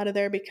paranormal out of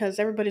there because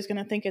everybody's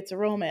going to think it's a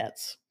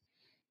romance."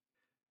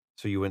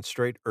 So you went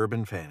straight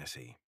urban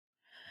fantasy.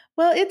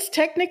 Well, it's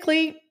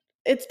technically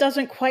it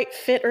doesn't quite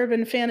fit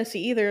urban fantasy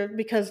either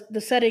because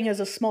the setting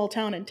is a small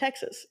town in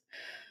Texas.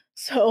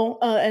 So,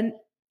 and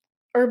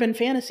urban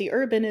fantasy,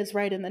 urban is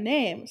right in the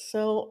name.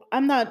 So,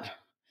 I'm not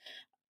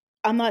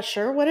I'm not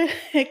sure what it,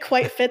 it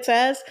quite fits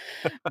as,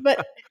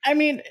 but I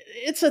mean,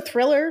 it's a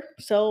thriller.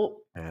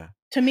 So Yeah.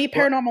 to me,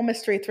 Well, paranormal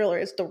mystery thriller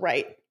is the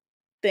right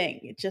thing.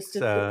 It just,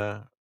 it's,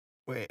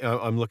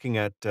 I'm looking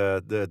at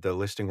the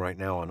listing right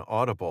now on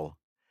Audible,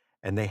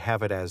 and they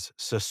have it as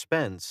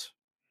suspense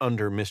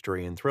under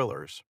mystery and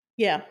thrillers.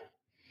 yeah.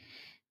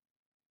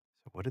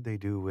 So what did they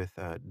do with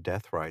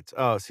Death Rights?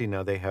 Oh, see,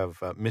 now they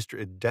have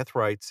mystery. Death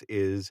Rights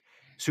is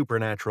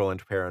supernatural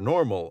and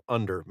paranormal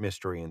under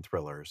mystery and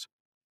thrillers.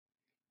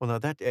 Well, now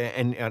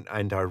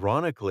and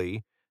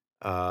ironically,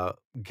 uh,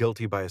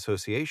 guilty by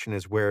association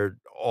is where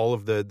all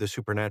of the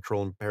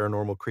supernatural and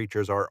paranormal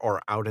creatures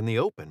are out in the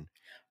open.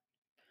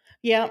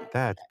 Yeah.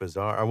 That's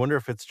bizarre. I wonder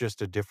if it's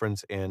just a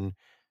difference in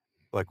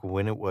like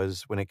when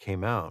it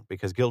came out,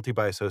 because guilty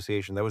by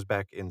association, that was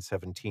back in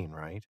 17,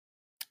 right?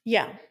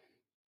 Yeah.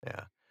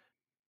 Yeah.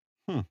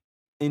 Hmm.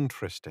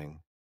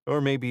 Interesting.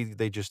 Or maybe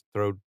they just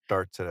throw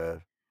darts at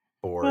a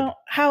board. Well,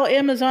 how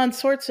Amazon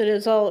sorts it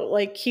is all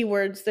like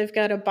keywords. They've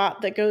got a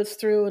bot that goes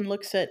through and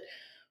looks at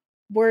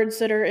words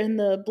that are in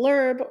the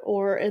blurb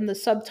or in the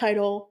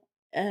subtitle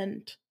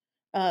and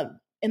uh,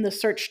 in the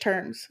search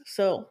terms.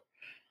 So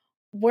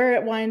where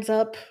it winds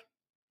up,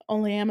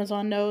 only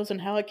Amazon knows,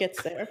 and how it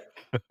gets there.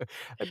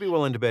 I'd be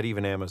willing to bet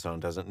even Amazon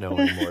doesn't know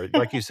anymore.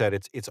 Like you said,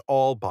 it's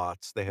all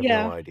bots. They have no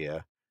Yeah.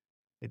 idea.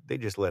 They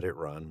just let it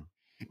run.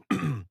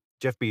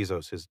 Jeff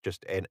Bezos is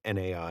just an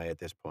AI at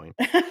this point.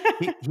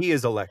 He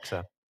is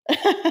Alexa.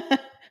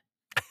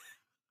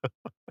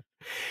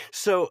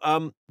 So,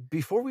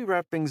 before we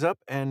wrap things up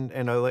and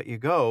I let you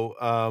go,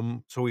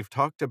 so we've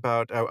talked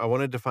about. I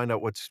wanted to find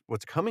out what's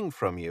coming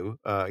from you.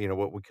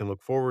 What we can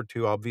look forward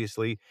to.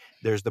 Obviously,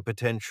 there's the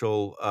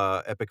potential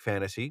epic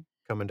fantasy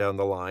coming down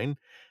the line,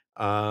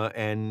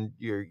 and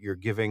you're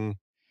giving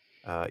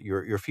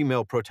your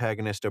female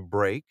protagonist a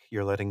break.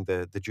 You're letting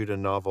the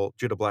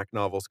Judah Black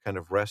novels kind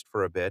of rest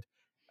for a bit.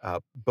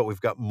 But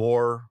we've got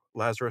more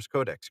Lazarus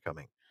Codex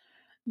coming.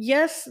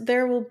 Yes,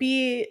 there will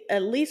be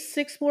at least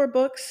 6 more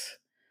books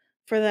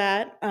for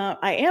that.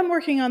 I am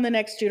working on the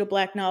next Judah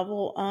Black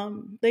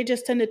novel. They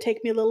just tend to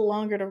take me a little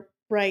longer to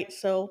write,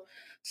 so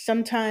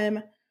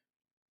sometime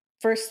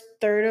first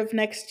third of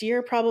next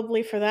year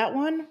probably for that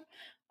one.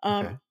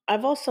 Okay.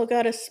 I've also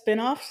got a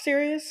spin-off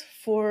series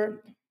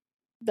for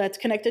that's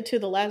connected to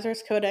the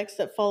Lazarus Codex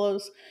that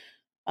follows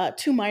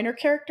 2 minor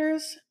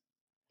characters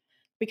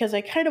because I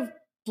kind of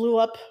blew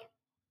up.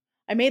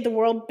 I made the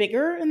world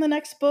bigger in the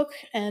next book,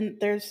 and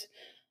there's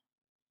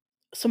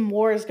some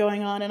wars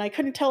going on, and I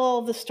couldn't tell all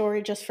of the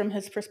story just from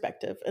his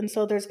perspective. And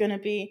so there's going to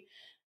be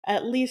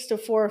at least a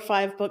 4 or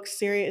 5 book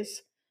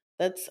series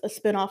that's a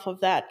spin-off of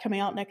that coming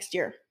out next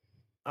year.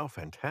 Oh,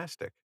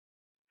 fantastic.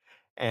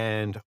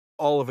 And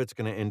all of it's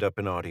gonna end up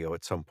in audio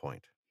at some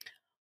point.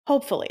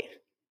 Hopefully.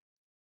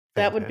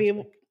 That would be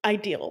Fantastic.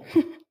 ideal.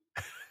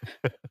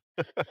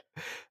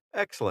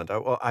 Excellent.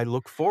 I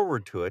look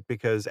forward to it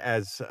because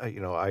as,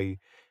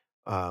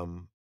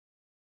 um,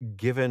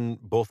 given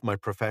both my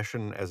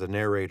profession as a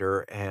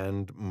narrator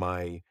and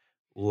my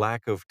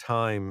lack of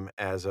time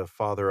as a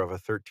father of a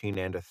 13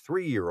 and a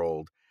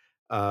 3-year-old,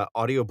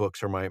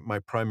 audiobooks are my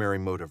primary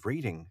mode of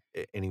reading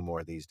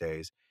anymore these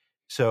days.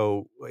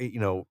 So,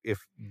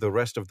 if the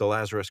rest of the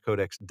Lazarus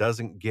Codex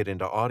doesn't get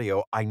into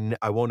audio,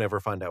 I won't ever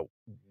find out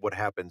what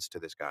happens to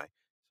this guy.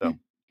 So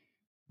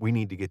we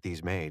need to get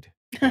these made.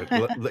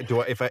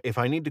 If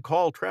I need to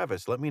call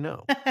Travis, let me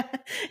know.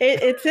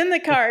 It's in the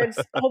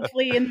cards,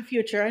 hopefully in the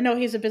future. I know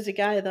he's a busy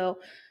guy though,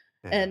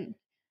 Yeah. and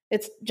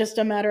it's just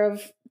a matter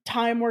of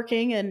time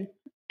working, and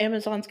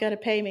Amazon's got to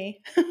pay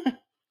me.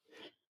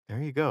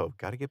 There you go.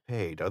 Gotta get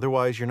paid.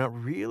 Otherwise, you're not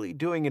really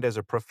doing it as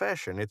a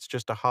profession. It's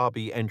just a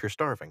hobby and you're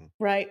starving.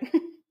 Right.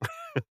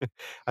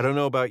 I don't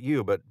know about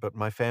you, but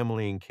my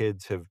family and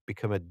kids have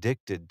become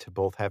addicted to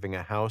both having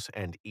a house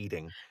and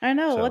eating. I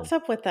know. So What's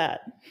up with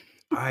that?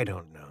 I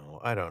don't know.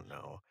 I don't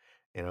know.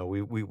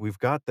 We've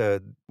got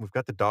the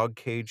dog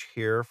cage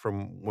here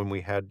from when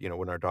we had,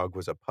 when our dog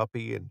was a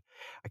puppy, and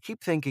I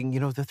keep thinking,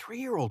 the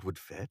 3-year-old would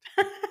fit.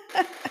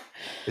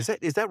 Is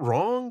that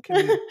wrong?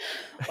 Can we?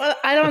 Well,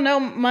 I don't know.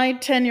 My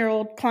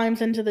 10-year-old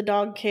climbs into the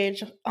dog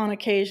cage on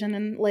occasion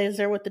and lays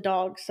there with the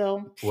dog.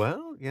 So,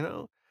 Well,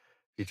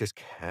 you just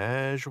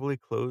casually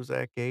close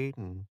that gate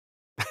and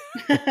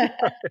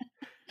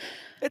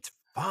it's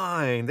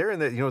fine. They're in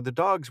the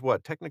dog's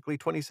what, technically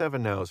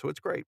 27 now, so it's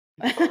great.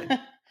 It's fine.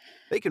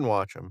 They can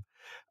watch them.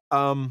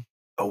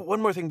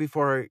 One more thing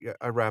before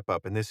I wrap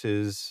up, and this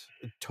is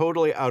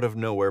totally out of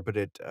nowhere, but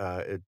it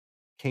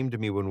came to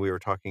me when we were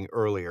talking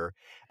earlier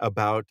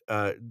about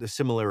the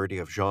similarity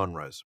of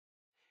genres,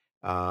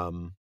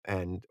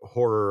 and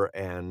horror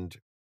and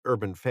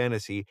urban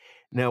fantasy.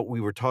 Now, we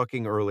were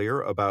talking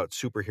earlier about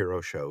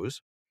superhero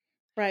shows,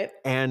 right.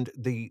 and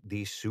the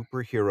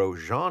superhero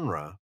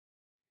genre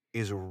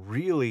is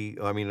really,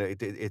 I mean,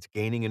 it's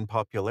gaining in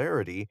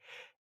popularity,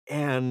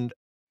 and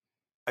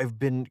I've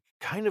been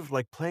kind of,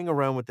 like, playing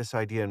around with this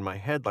idea in my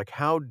head, like,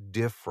 how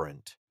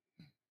different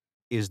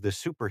is the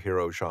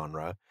superhero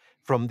genre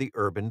from the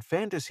urban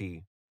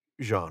fantasy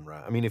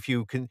genre. I mean, if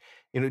you can,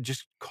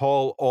 just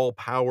call all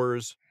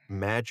powers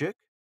magic,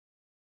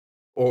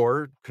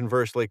 or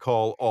conversely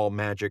call all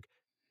magic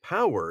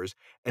powers,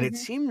 and it Mhm.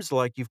 seems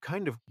like you've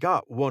kind of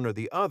got one or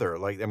the other.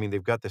 Like, I mean,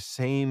 they've got the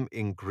same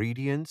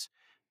ingredients,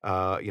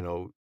 uh, you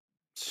know,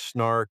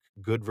 snark,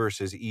 good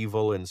versus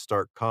evil in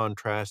stark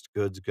contrast,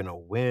 good's gonna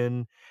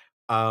win.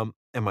 Am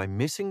I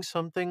missing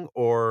something,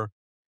 or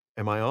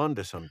am I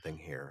onto something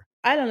here?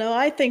 I don't know.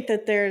 I think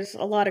that there's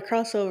a lot of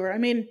crossover. I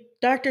mean,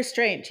 Doctor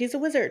Strange, he's a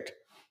wizard.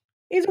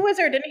 He's a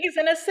wizard and he's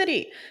in a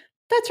city.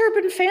 That's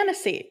urban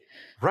fantasy.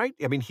 Right?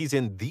 I mean, he's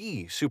in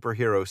the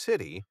superhero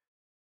city,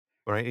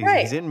 right?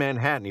 Right. He's in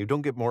Manhattan. You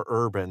don't get more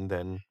urban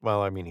than,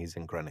 well, I mean, he's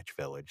in Greenwich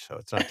Village, so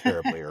it's not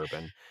terribly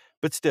urban,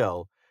 but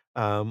still,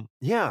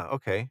 yeah,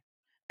 okay.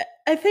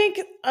 I think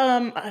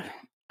I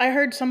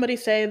heard somebody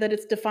say that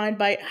it's defined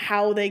by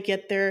how they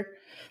get their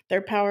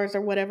powers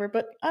or whatever,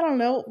 but I don't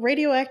know.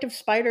 Radioactive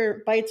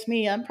spider bites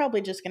me. I'm probably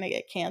just going to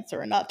get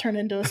cancer and not turn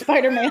into a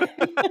Spider-Man.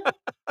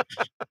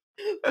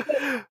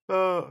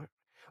 Uh,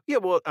 yeah,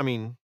 well, I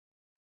mean,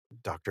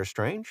 Doctor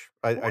Strange,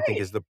 I think Right.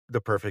 is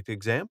the perfect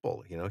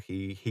example.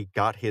 He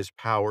got his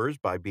powers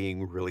by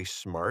being really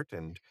smart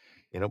and,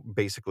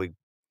 basically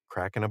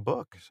cracking a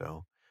book.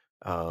 So,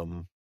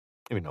 um,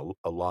 I mean,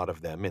 a lot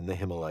of them in the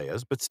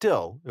Himalayas, but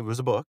still, it was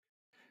a book.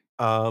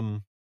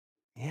 Um,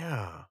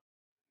 yeah.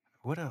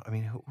 What else? I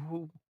mean,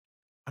 who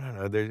I don't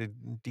know.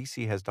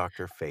 DC has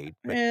Doctor Fate,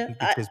 but Eh, he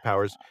gets his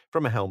powers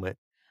from a helmet.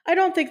 I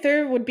don't think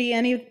there would be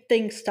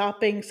anything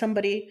stopping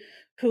somebody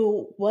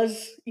who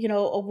was,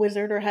 a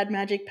wizard or had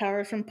magic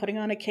powers from putting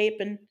on a cape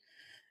and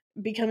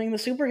becoming the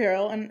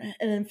superhero. And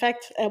in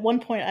fact, at one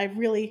point, I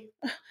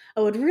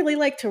would really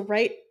like to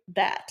write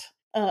that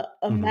a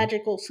Mhm.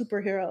 magical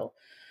superhero,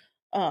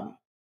 um,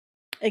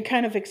 and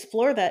kind of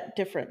explore that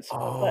difference. But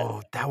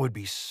Oh, that would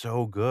be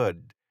so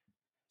good.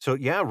 So,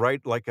 yeah,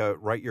 write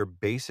your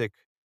basic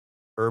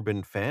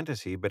urban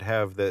fantasy, but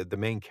have the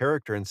main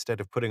character, instead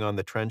of putting on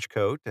the trench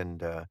coat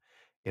and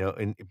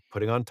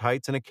putting on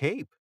tights and a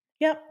cape.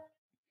 yeah,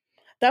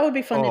 that would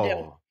be fun to do.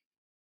 Oh.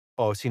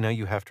 Oh, see, now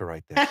you have to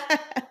write this.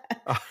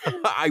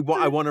 I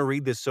wanna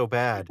read this so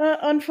bad.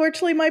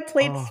 Unfortunately, my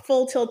plate's Oh,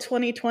 full till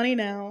 2020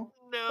 now.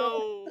 So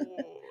no.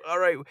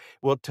 Alright.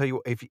 Well, tell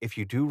you, if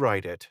you do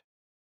write it,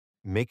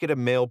 make it a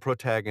male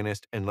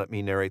protagonist and let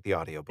me narrate the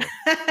audiobook.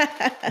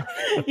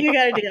 you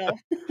got a deal.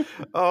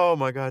 Oh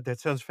my god, that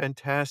sounds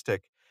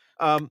fantastic.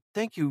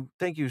 Thank you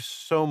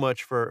so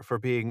much for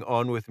being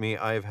on with me.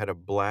 I've had a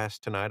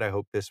blast tonight. I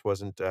hope this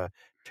wasn't,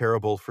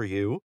 terrible for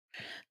you.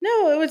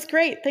 No, it was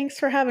great. Thanks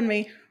for having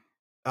me.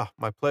 Oh,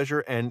 my pleasure,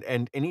 and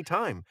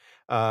anytime.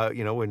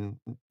 When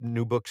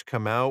new books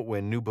come out,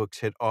 when new books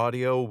hit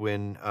audio,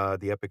 when,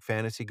 the epic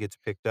fantasy gets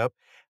picked up,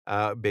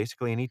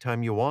 basically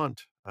anytime you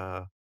want,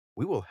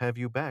 we will have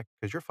you back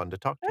because 'cause you're fun to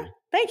talk to.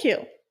 Thank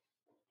you.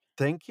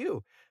 Thank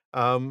you.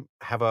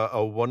 Have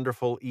a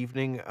wonderful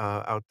evening,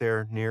 out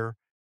there near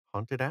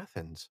haunted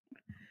Athens.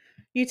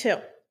 You too.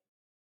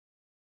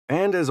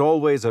 And as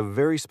always, a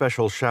very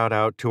special shout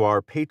out to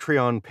our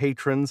Patreon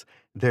patrons.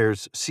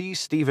 There's C.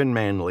 Stephen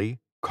Manley,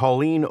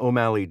 Colleen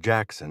O'Malley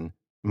Jackson,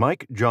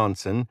 Mike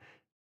Johnson,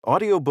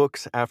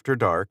 Audiobooks After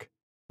Dark,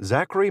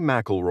 Zachary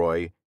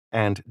McElroy,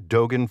 and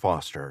Dogan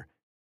Foster.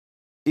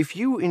 If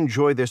you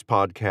enjoy this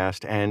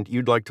podcast and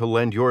you'd like to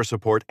lend your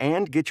support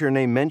and get your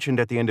name mentioned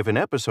at the end of an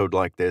episode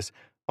like this,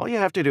 all you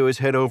have to do is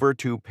head over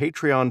to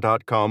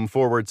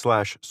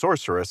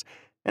patreon.com/sorceress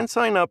and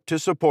sign up to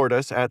support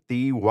us at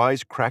the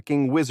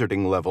wisecracking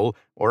wizarding level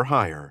or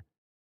higher.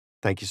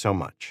 Thank you so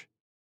much.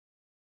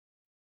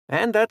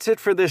 And that's it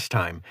for this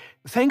time.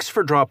 Thanks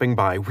for dropping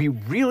by. We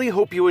really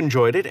hope you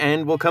enjoyed it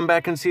and will come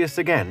back and see us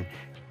again.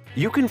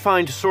 You can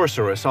find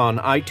Sorceress on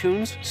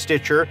iTunes,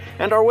 Stitcher,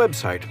 and our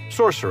website,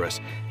 Sorceress.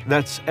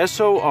 That's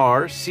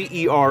sorcero.us.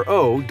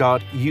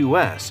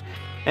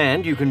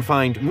 And you can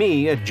find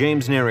me at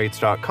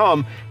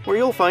jamesnarrates.com, where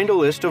you'll find a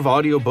list of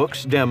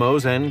audiobooks,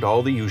 demos, and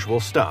all the usual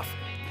stuff.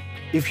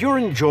 If you're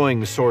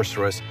enjoying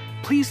Sorceress,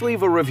 please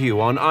leave a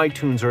review on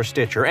iTunes or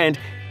Stitcher, and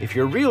if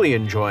you're really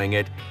enjoying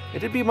it,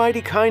 it'd be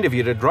mighty kind of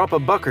you to drop a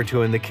buck or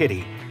two in the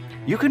kitty.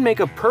 You can make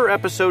a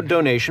per-episode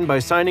donation by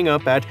signing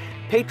up at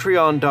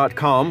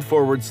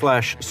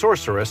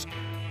patreon.com/sorceress,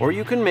 or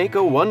you can make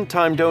a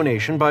one-time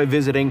donation by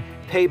visiting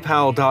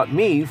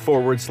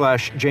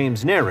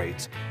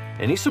paypal.me/jamesnarrates.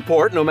 Any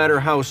support, no matter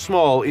how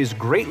small, is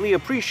greatly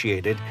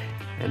appreciated,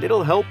 and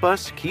it'll help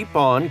us keep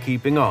on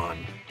keeping on.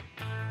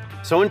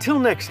 So until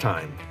next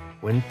time,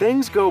 when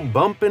things go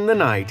bump in the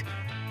night,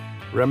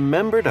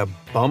 remember to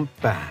bump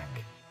back.